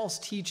 that's false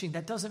teaching.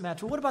 That doesn't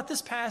match. Well, what about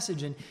this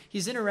passage? And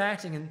he's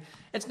interacting, and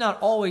it's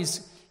not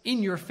always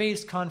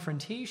in-your-face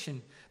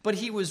confrontation, but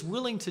he was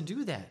willing to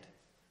do that.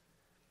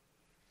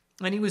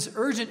 And he was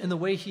urgent in the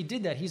way he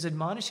did that. He's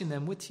admonishing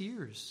them with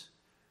tears.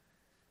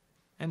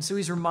 And so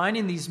he's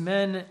reminding these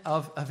men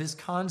of his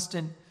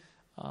constant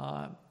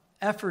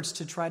efforts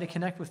to try to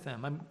connect with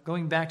them. I'm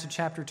going back to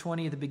chapter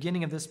 20 at the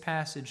beginning of this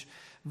passage,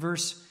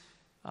 verse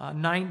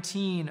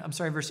 18.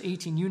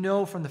 You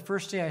know, from the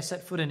first day I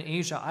set foot in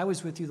Asia, I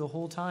was with you the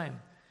whole time,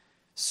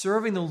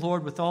 serving the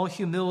Lord with all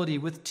humility,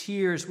 with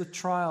tears, with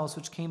trials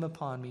which came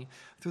upon me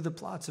through the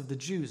plots of the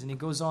Jews. And he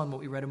goes on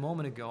what we read a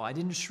moment ago. I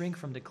didn't shrink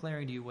from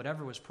declaring to you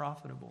whatever was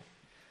profitable.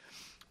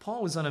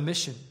 Paul was on a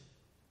mission.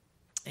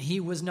 He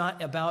was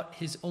not about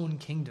his own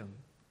kingdom.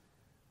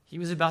 He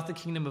was about the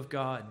kingdom of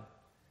God.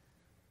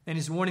 And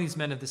he's warning these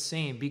men of the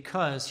same,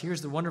 because,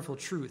 here's the wonderful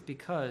truth,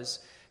 because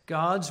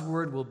God's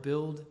word will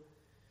build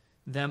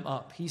them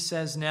up. He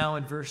says now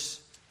in verse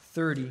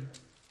 32,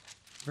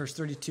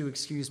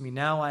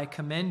 now I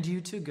commend you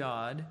to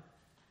God,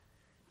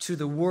 to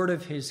the word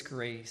of his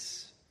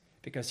grace.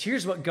 Because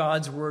here's what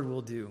God's word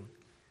will do.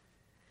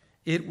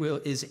 It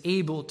is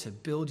able to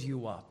build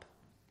you up.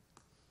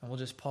 And we'll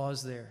just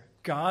pause there.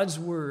 God's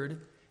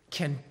word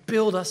can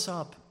build us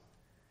up.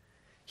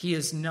 He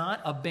is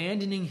not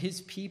abandoning his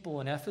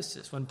people in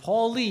Ephesus. When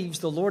Paul leaves,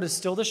 the Lord is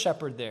still the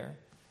shepherd there.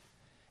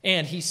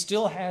 And he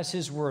still has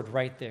his word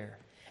right there.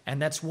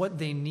 And that's what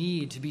they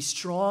need to be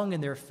strong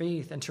in their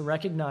faith and to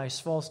recognize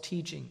false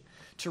teaching,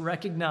 to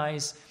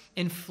recognize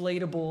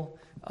inflatable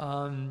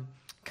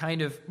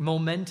kind of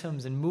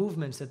momentums and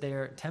movements that they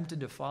are tempted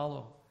to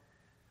follow.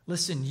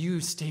 Listen, you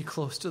stay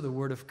close to the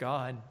word of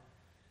God.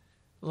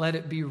 Let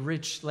it be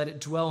rich. Let it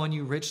dwell on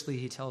you richly,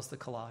 he tells the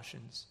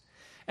Colossians.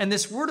 And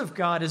this word of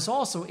God is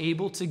also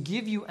able to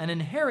give you an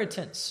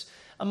inheritance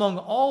among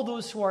all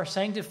those who are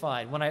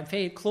sanctified. When I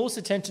pay close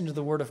attention to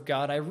the word of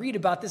God, I read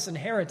about this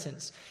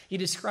inheritance. He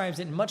describes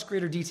it in much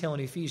greater detail in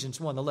Ephesians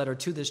 1, the letter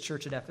to this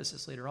church at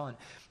Ephesus later on.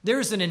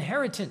 There's an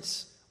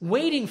inheritance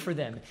waiting for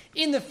them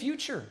in the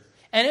future.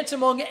 And it's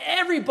among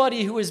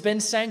everybody who has been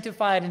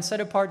sanctified and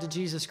set apart to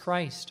Jesus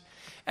Christ.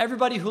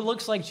 Everybody who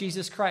looks like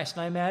Jesus Christ.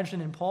 And I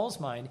imagine in Paul's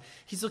mind,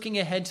 he's looking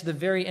ahead to the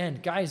very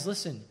end. Guys,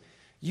 listen.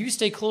 You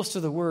stay close to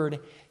the word,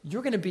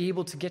 you're going to be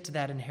able to get to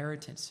that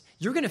inheritance.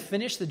 You're going to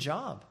finish the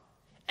job.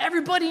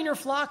 Everybody in your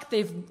flock,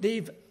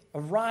 they've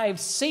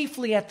arrived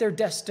safely at their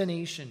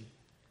destination.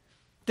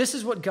 This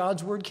is what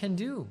God's word can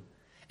do.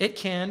 It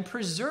can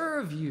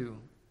preserve you.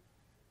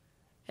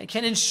 It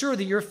can ensure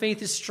that your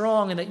faith is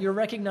strong and that you're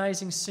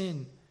recognizing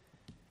sin.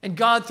 And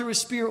God, through His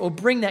Spirit, will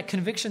bring that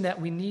conviction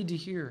that we need to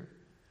hear.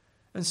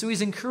 And so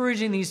He's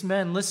encouraging these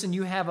men, listen,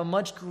 you have a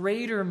much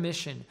greater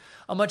mission,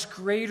 a much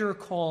greater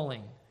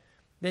calling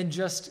than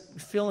just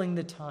filling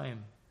the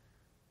time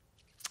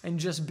and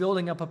just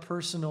building up a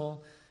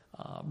personal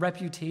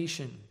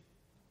reputation,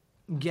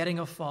 getting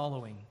a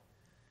following.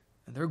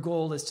 And their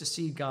goal is to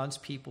see God's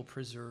people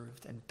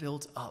preserved and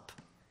built up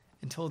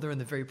until they're in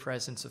the very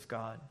presence of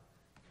God.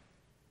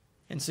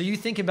 And so you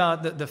think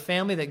about the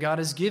family that God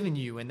has given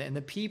you and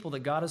the people that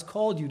God has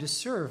called you to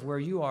serve where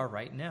you are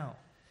right now.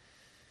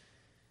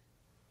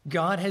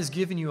 God has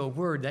given you a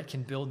word that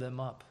can build them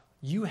up.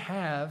 You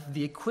have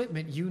the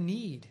equipment you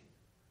need.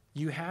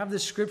 You have the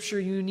scripture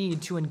you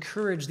need to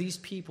encourage these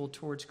people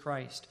towards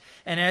Christ.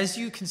 And as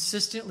you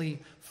consistently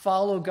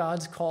follow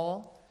God's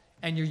call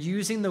and you're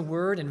using the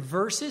word and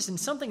verses and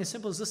something as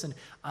simple as, listen,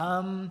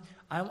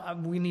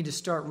 we need to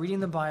start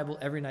reading the Bible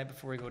every night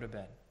before we go to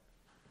bed.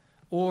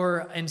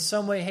 Or in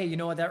some way, hey, you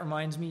know what that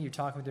reminds me? You're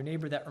talking with your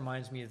neighbor, that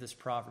reminds me of this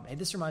proverb. Hey,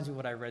 this reminds me of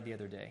what I read the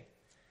other day.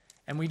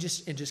 And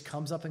it just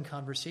comes up in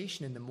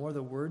conversation, and the more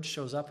the word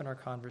shows up in our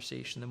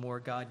conversation, the more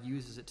God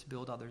uses it to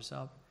build others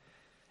up.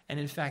 And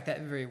in fact,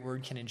 that very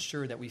word can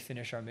ensure that we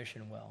finish our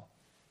mission well.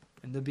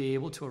 And they'll be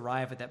able to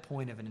arrive at that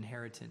point of an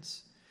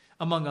inheritance,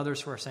 among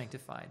others who are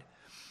sanctified.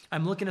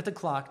 I'm looking at the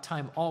clock.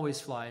 Time always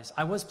flies.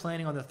 I was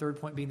planning on the third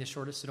point being the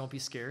shortest, so don't be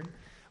scared.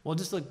 We'll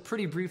just look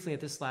pretty briefly at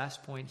this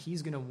last point.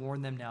 He's going to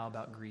warn them now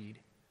about greed.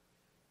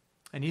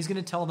 And he's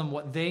going to tell them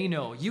what they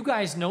know. You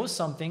guys know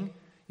something.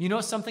 You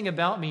know something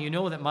about me. You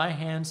know that my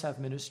hands have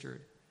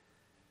ministered.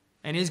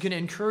 And he's going to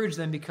encourage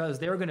them because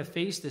they're going to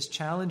face this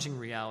challenging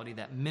reality,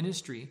 that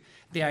ministry,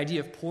 the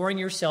idea of pouring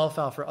yourself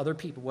out for other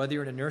people, whether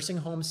you're in a nursing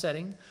home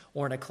setting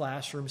or in a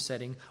classroom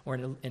setting or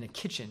in a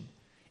kitchen.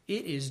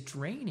 It is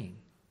draining.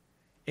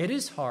 It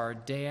is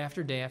hard day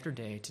after day after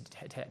day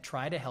to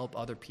try to help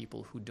other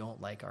people who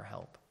don't like our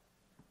help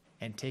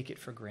and take it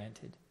for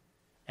granted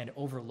and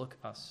overlook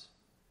us.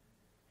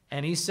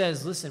 And he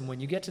says, listen, when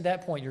you get to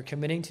that point, you're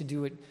committing to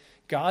do it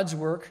God's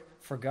work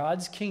for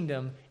God's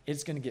kingdom,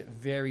 it's going to get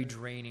very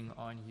draining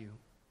on you.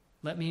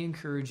 Let me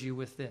encourage you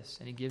with this.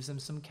 And he gives them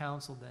some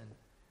counsel then.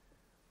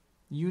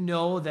 You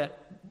know that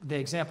the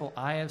example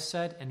I have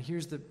set, and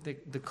here's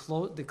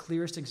the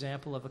clearest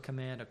example of a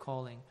command, a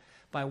calling.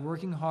 By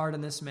working hard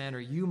in this manner,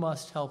 you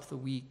must help the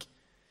weak.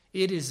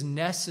 It is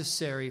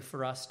necessary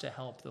for us to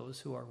help those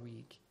who are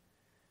weak.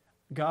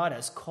 God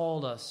has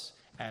called us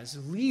as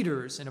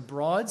leaders in a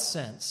broad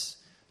sense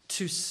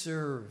to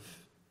serve.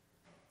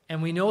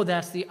 And we know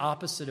that's the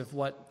opposite of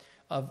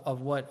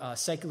what a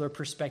secular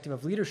perspective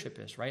of leadership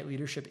is, right?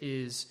 Leadership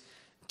is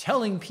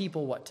telling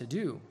people what to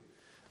do.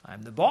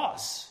 I'm the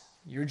boss.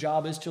 Your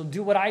job is to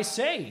do what I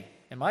say,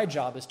 and my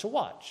job is to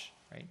watch,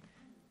 right?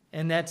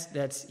 And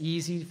that's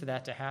easy for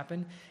that to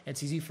happen.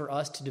 It's easy for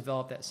us to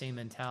develop that same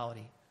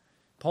mentality.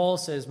 Paul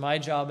says, my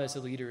job as a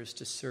leader is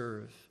to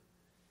serve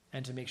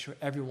and to make sure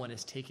everyone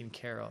is taken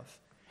care of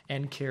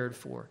and cared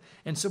for.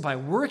 And so by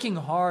working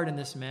hard in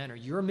this manner,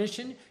 your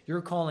mission,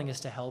 your calling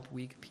is to help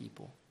weak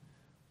people,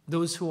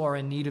 those who are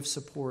in need of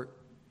support,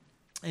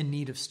 in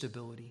need of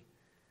stability.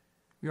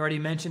 We already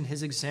mentioned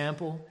his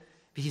example.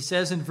 He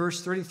says in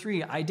verse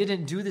 33, I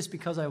didn't do this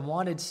because I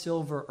wanted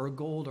silver or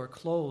gold or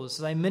clothes.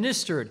 As I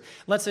ministered,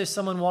 let's say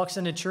someone walks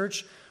into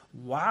church,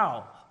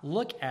 wow,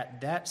 look at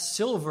that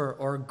silver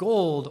or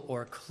gold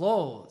or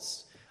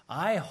clothes.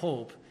 I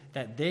hope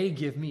that they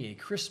give me a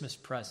Christmas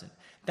present.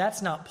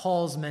 That's not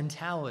Paul's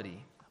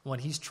mentality when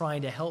he's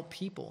trying to help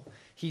people.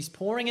 He's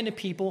pouring into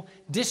people,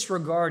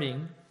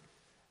 disregarding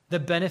the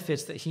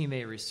benefits that he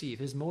may receive.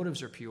 His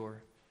motives are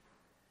pure.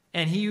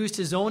 And he used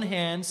his own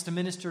hands to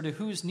minister to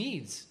whose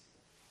needs?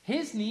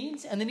 His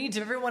needs and the needs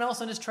of everyone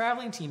else on his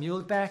traveling team. You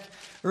look back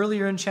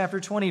earlier in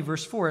chapter 20,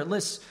 verse 4. It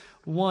lists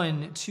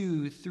 1,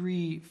 2,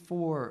 3,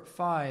 4,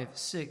 5,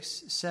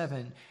 6,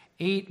 7,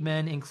 8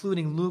 men,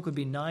 including Luke, would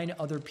be 9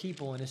 other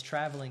people in his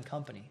traveling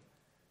company.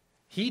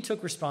 He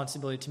took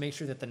responsibility to make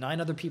sure that the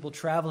 9 other people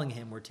traveling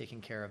him were taken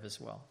care of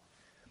as well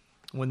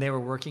when they were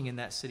working in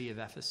that city of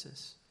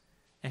Ephesus.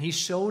 And he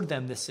showed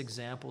them this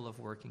example of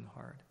working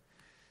hard.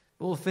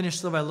 We'll finish,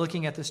 though, by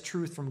looking at this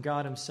truth from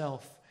God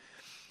himself.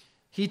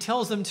 He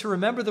tells them to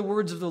remember the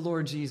words of the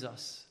Lord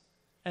Jesus.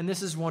 And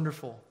this is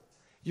wonderful.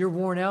 You're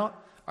worn out.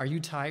 Are you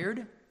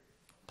tired?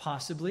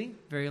 Possibly,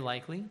 very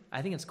likely.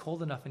 I think it's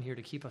cold enough in here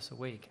to keep us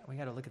awake. We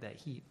got to look at that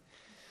heat.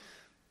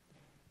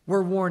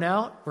 We're worn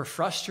out. We're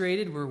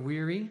frustrated. We're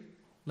weary.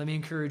 Let me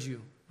encourage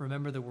you.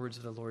 Remember the words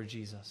of the Lord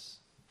Jesus.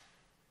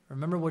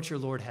 Remember what your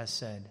Lord has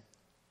said.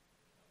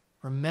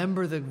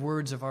 Remember the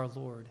words of our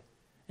Lord.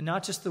 And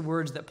not just the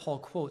words that Paul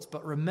quotes,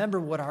 but remember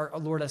what our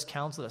Lord has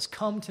counseled us.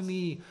 Come to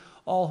me,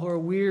 all who are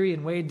weary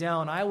and weighed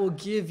down. I will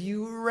give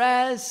you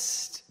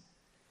rest.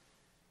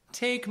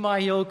 Take my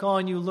yoke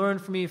on you. Learn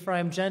from me, for I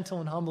am gentle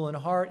and humble in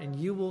heart, and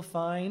you will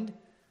find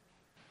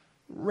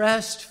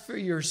rest for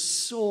your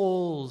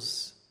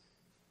souls.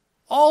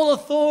 All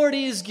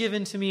authority is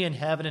given to me in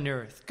heaven and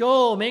earth.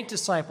 Go, make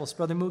disciples.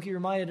 Brother Mookie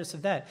reminded us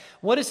of that.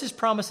 What is his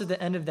promise at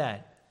the end of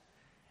that?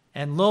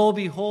 And lo,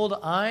 behold,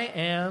 I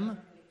am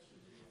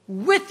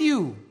with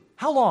you.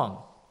 How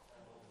long?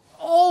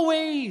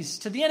 Always,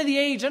 to the end of the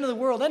age, end of the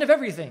world, end of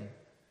everything.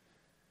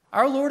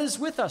 Our Lord is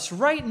with us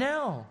right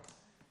now.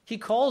 He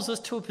calls us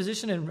to a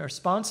position and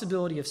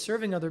responsibility of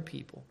serving other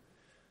people.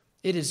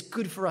 It is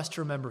good for us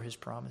to remember his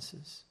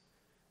promises.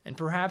 And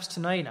perhaps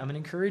tonight, I'm going to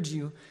encourage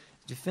you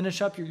to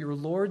finish up your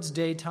Lord's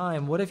Day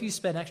time. What if you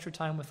spend extra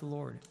time with the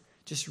Lord?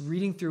 Just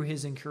reading through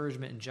his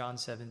encouragement in John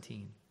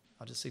 17.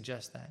 I'll just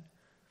suggest that.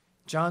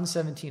 John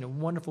 17, a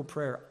wonderful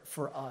prayer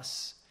for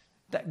us,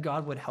 that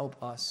God would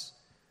help us.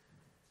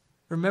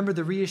 Remember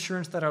the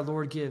reassurance that our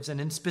Lord gives, and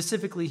then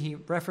specifically he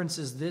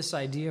references this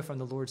idea from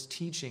the Lord's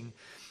teaching.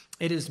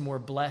 It is more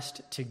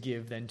blessed to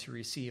give than to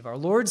receive. Our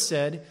Lord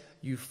said,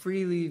 you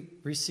freely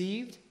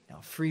received,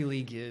 now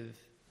freely give.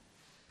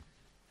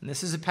 And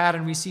this is a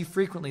pattern we see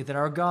frequently, that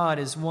our God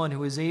is one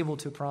who is able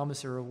to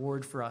promise a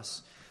reward for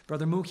us.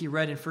 Brother Mookie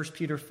read in 1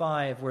 Peter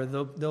 5, where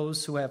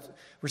those who have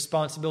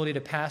responsibility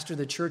to pastor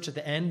the church at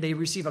the end, they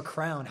receive a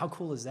crown. How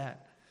cool is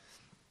that?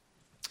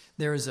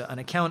 There is an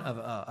account of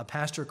a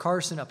Pastor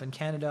Carson up in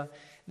Canada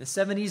in the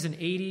 70s and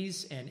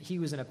 80s, and he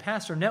was in a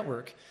pastor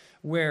network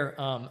where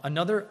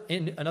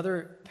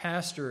another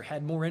pastor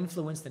had more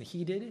influence than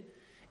he did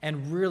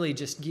and really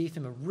just gave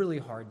him a really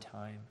hard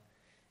time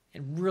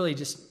and really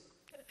just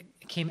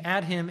came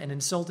at him and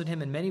insulted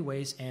him in many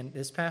ways, and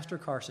this Pastor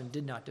Carson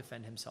did not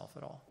defend himself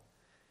at all.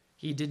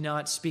 He did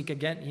not speak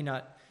again. He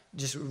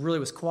just really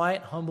was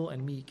quiet, humble,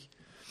 and meek.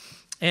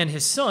 And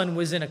his son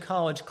was in a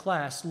college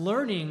class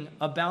learning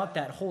about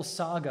that whole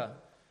saga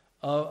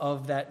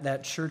of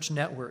that church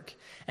network.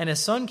 And his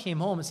son came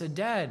home and said,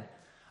 Dad,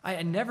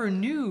 I never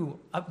knew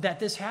that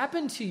this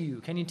happened to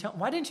you.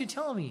 Why didn't you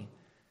tell me?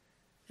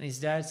 And his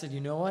dad said, you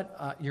know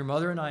what? Your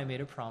mother and I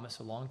made a promise,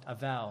 a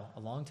vow a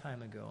long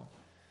time ago,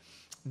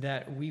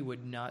 that we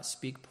would not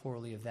speak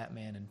poorly of that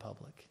man in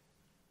public.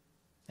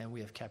 And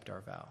we have kept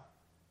our vow.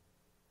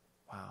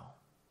 Wow.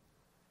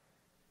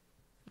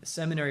 The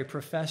seminary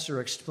professor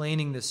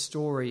explaining this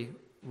story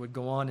would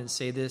go on and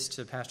say this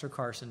to Pastor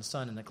Carson's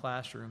son in the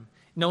classroom,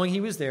 knowing he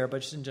was there,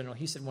 but just in general.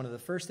 He said, one of the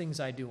first things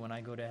I do when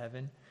I go to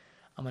heaven,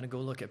 I'm going to go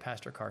look at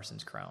Pastor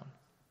Carson's crown,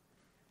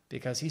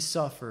 because he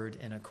suffered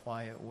in a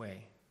quiet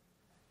way.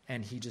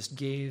 And he just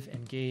gave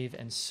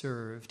and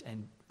served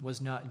and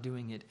was not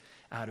doing it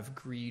out of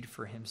greed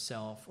for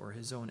himself or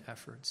his own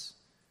efforts.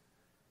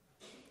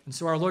 And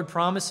so our Lord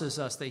promises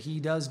us that he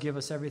does give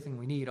us everything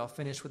we need. I'll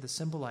finish with a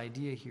simple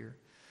idea here.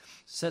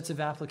 Sets of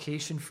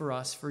application for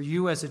us. For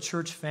you as a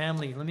church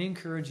family, let me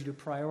encourage you to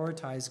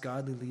prioritize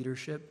godly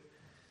leadership.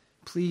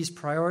 Please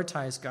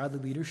prioritize godly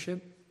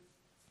leadership.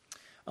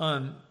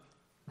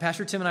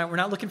 Pastor Tim and I, we're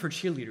not looking for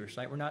cheerleaders,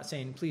 right? We're not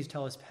saying, please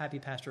tell us Happy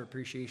Pastor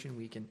Appreciation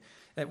Week. And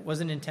that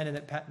wasn't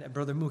intended that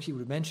Brother Mookie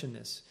would mention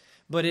this.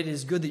 But it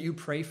is good that you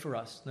pray for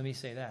us. Let me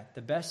say that.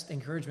 The best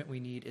encouragement we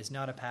need is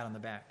not a pat on the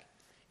back.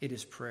 It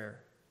is prayer.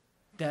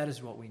 That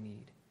is what we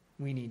need.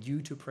 We need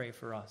you to pray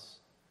for us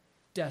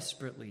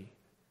desperately.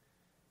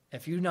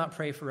 If you do not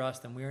pray for us,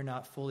 then we are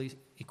not fully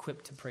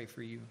equipped to pray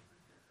for you.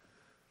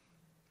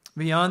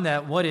 Beyond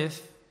that, what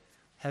if,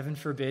 heaven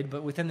forbid,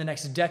 but within the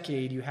next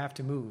decade you have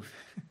to move?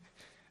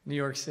 New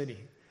York City.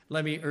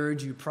 Let me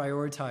urge you,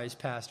 prioritize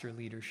pastor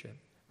leadership,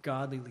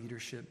 godly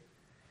leadership,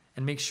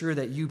 and make sure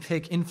that you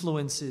pick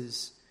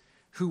influences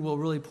who will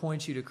really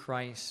point you to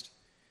Christ.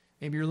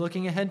 Maybe you're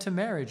looking ahead to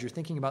marriage. You're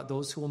thinking about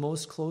those who will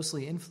most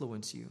closely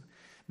influence you.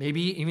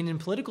 Maybe even in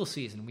political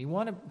season, we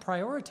want to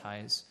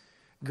prioritize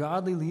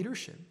godly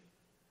leadership.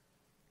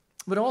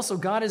 But also,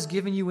 God has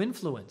given you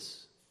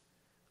influence.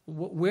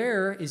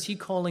 Where is he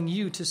calling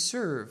you to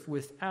serve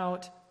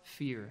without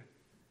fear,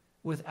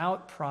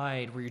 without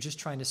pride, where you're just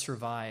trying to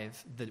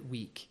survive the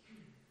week,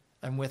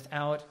 and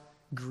without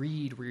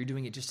greed, where you're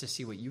doing it just to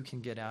see what you can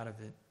get out of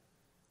it?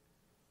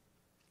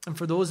 And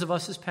for those of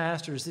us as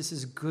pastors, this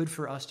is good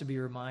for us to be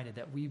reminded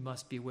that we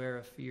must beware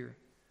of fear.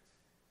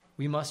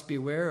 We must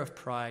beware of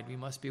pride. We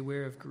must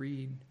beware of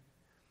greed.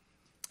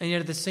 And yet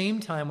at the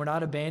same time, we're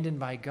not abandoned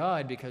by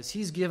God, because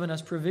he's given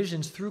us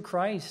provisions through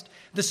Christ.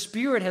 The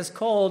Spirit has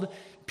called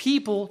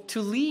people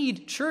to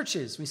lead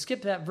churches. We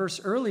skipped that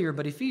verse earlier,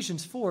 but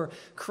Ephesians 4,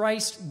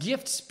 Christ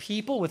gifts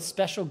people with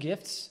special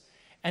gifts,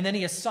 and then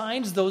he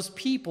assigns those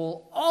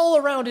people all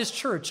around his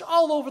church,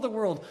 all over the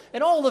world,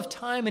 and all of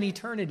time and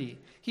eternity.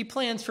 He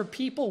plans for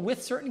people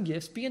with certain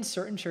gifts be in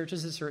certain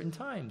churches at certain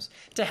times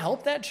to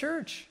help that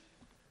church.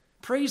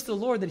 Praise the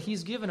Lord that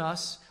he's given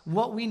us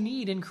what we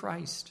need in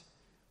Christ.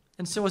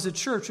 And so as a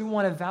church, we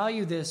want to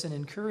value this and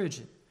encourage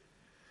it.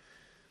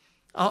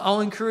 I'll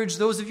encourage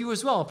those of you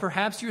as well.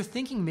 Perhaps you're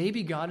thinking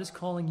maybe God is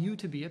calling you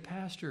to be a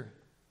pastor.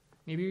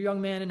 Maybe you're a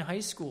young man in high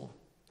school.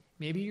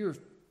 Maybe you're,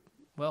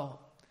 the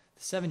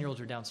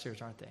 7-year-olds are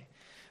downstairs, aren't they?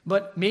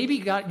 But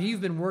maybe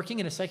you've been working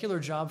in a secular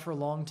job for a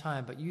long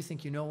time, but you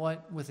think, you know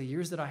what? With the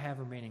years that I have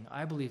remaining,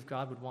 I believe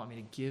God would want me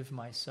to give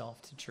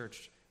myself to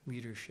church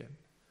leadership.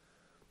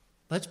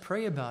 Let's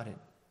pray about it.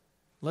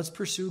 Let's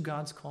pursue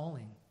God's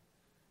calling.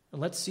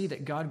 And let's see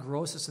that God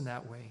grows us in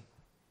that way.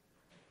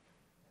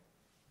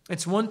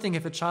 It's one thing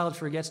if a child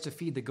forgets to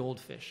feed the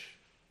goldfish.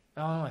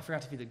 Oh, I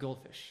forgot to feed the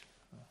goldfish.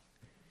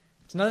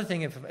 It's another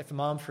thing if a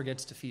mom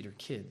forgets to feed her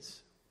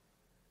kids.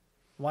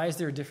 Why is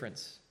there a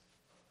difference?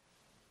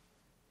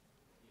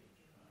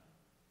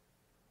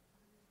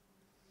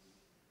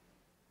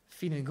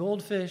 Feeding the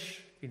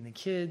goldfish, feeding the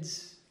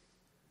kids.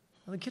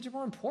 Well, the kids are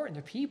more important.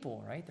 They're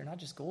people, right? They're not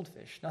just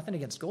goldfish. Nothing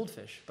against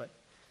goldfish, but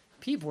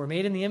people were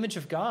made in the image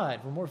of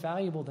God. We're more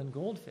valuable than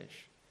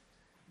goldfish.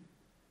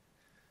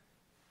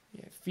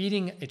 Yeah,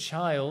 feeding a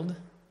child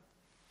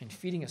and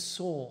feeding a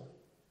soul,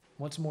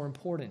 what's more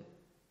important?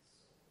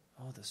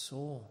 Oh, the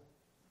soul.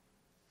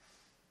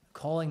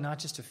 Calling not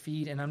just to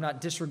feed, and I'm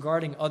not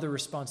disregarding other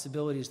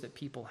responsibilities that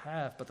people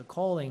have, but the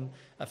calling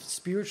of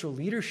spiritual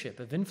leadership,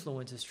 of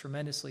influence, is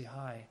tremendously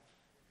high.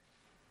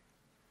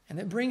 And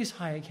that brings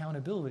high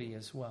accountability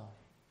as well.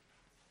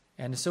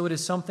 And so it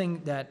is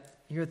something that,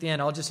 here at the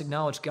end, I'll just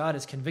acknowledge God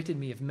has convicted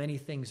me of many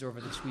things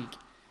over this week.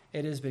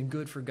 It has been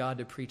good for God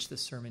to preach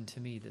this sermon to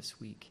me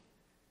this week.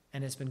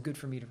 And it's been good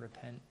for me to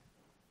repent.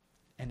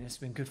 And it's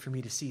been good for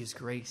me to see His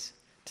grace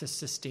to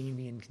sustain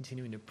me in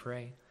continuing to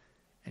pray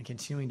and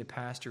continuing to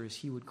pastor as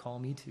He would call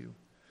me to.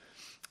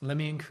 Let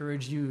me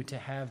encourage you to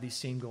have these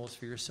same goals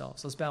for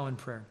yourselves. Let's bow in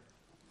prayer.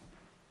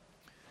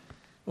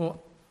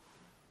 We'll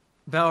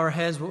bow our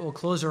heads. We'll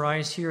close our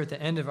eyes here at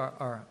the end of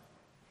our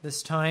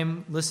this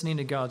time listening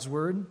to God's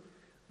word.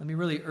 Let me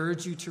really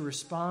urge you to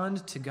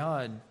respond to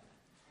God.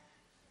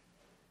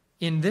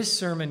 In this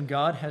sermon,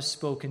 God has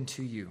spoken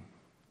to you.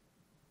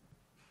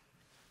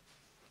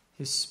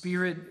 His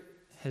Spirit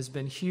has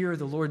been here.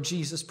 The Lord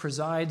Jesus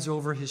presides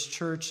over His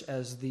church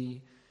as the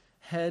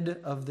head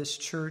of this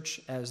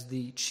church, as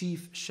the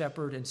chief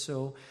shepherd. And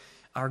so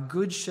our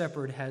good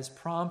shepherd has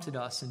prompted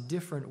us in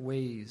different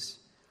ways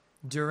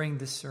during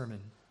this sermon.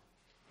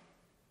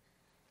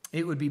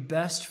 It would be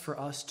best for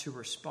us to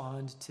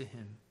respond to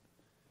Him,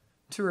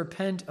 to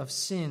repent of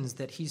sins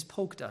that He's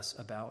poked us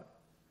about.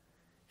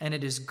 And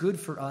it is good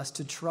for us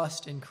to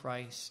trust in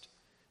Christ,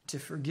 to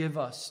forgive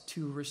us,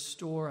 to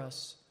restore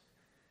us,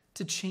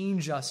 to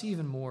change us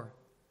even more.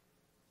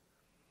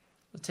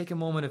 Let's take a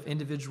moment of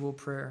individual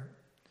prayer,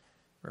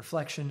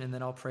 reflection, and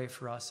then I'll pray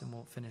for us and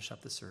we'll finish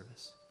up the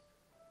service.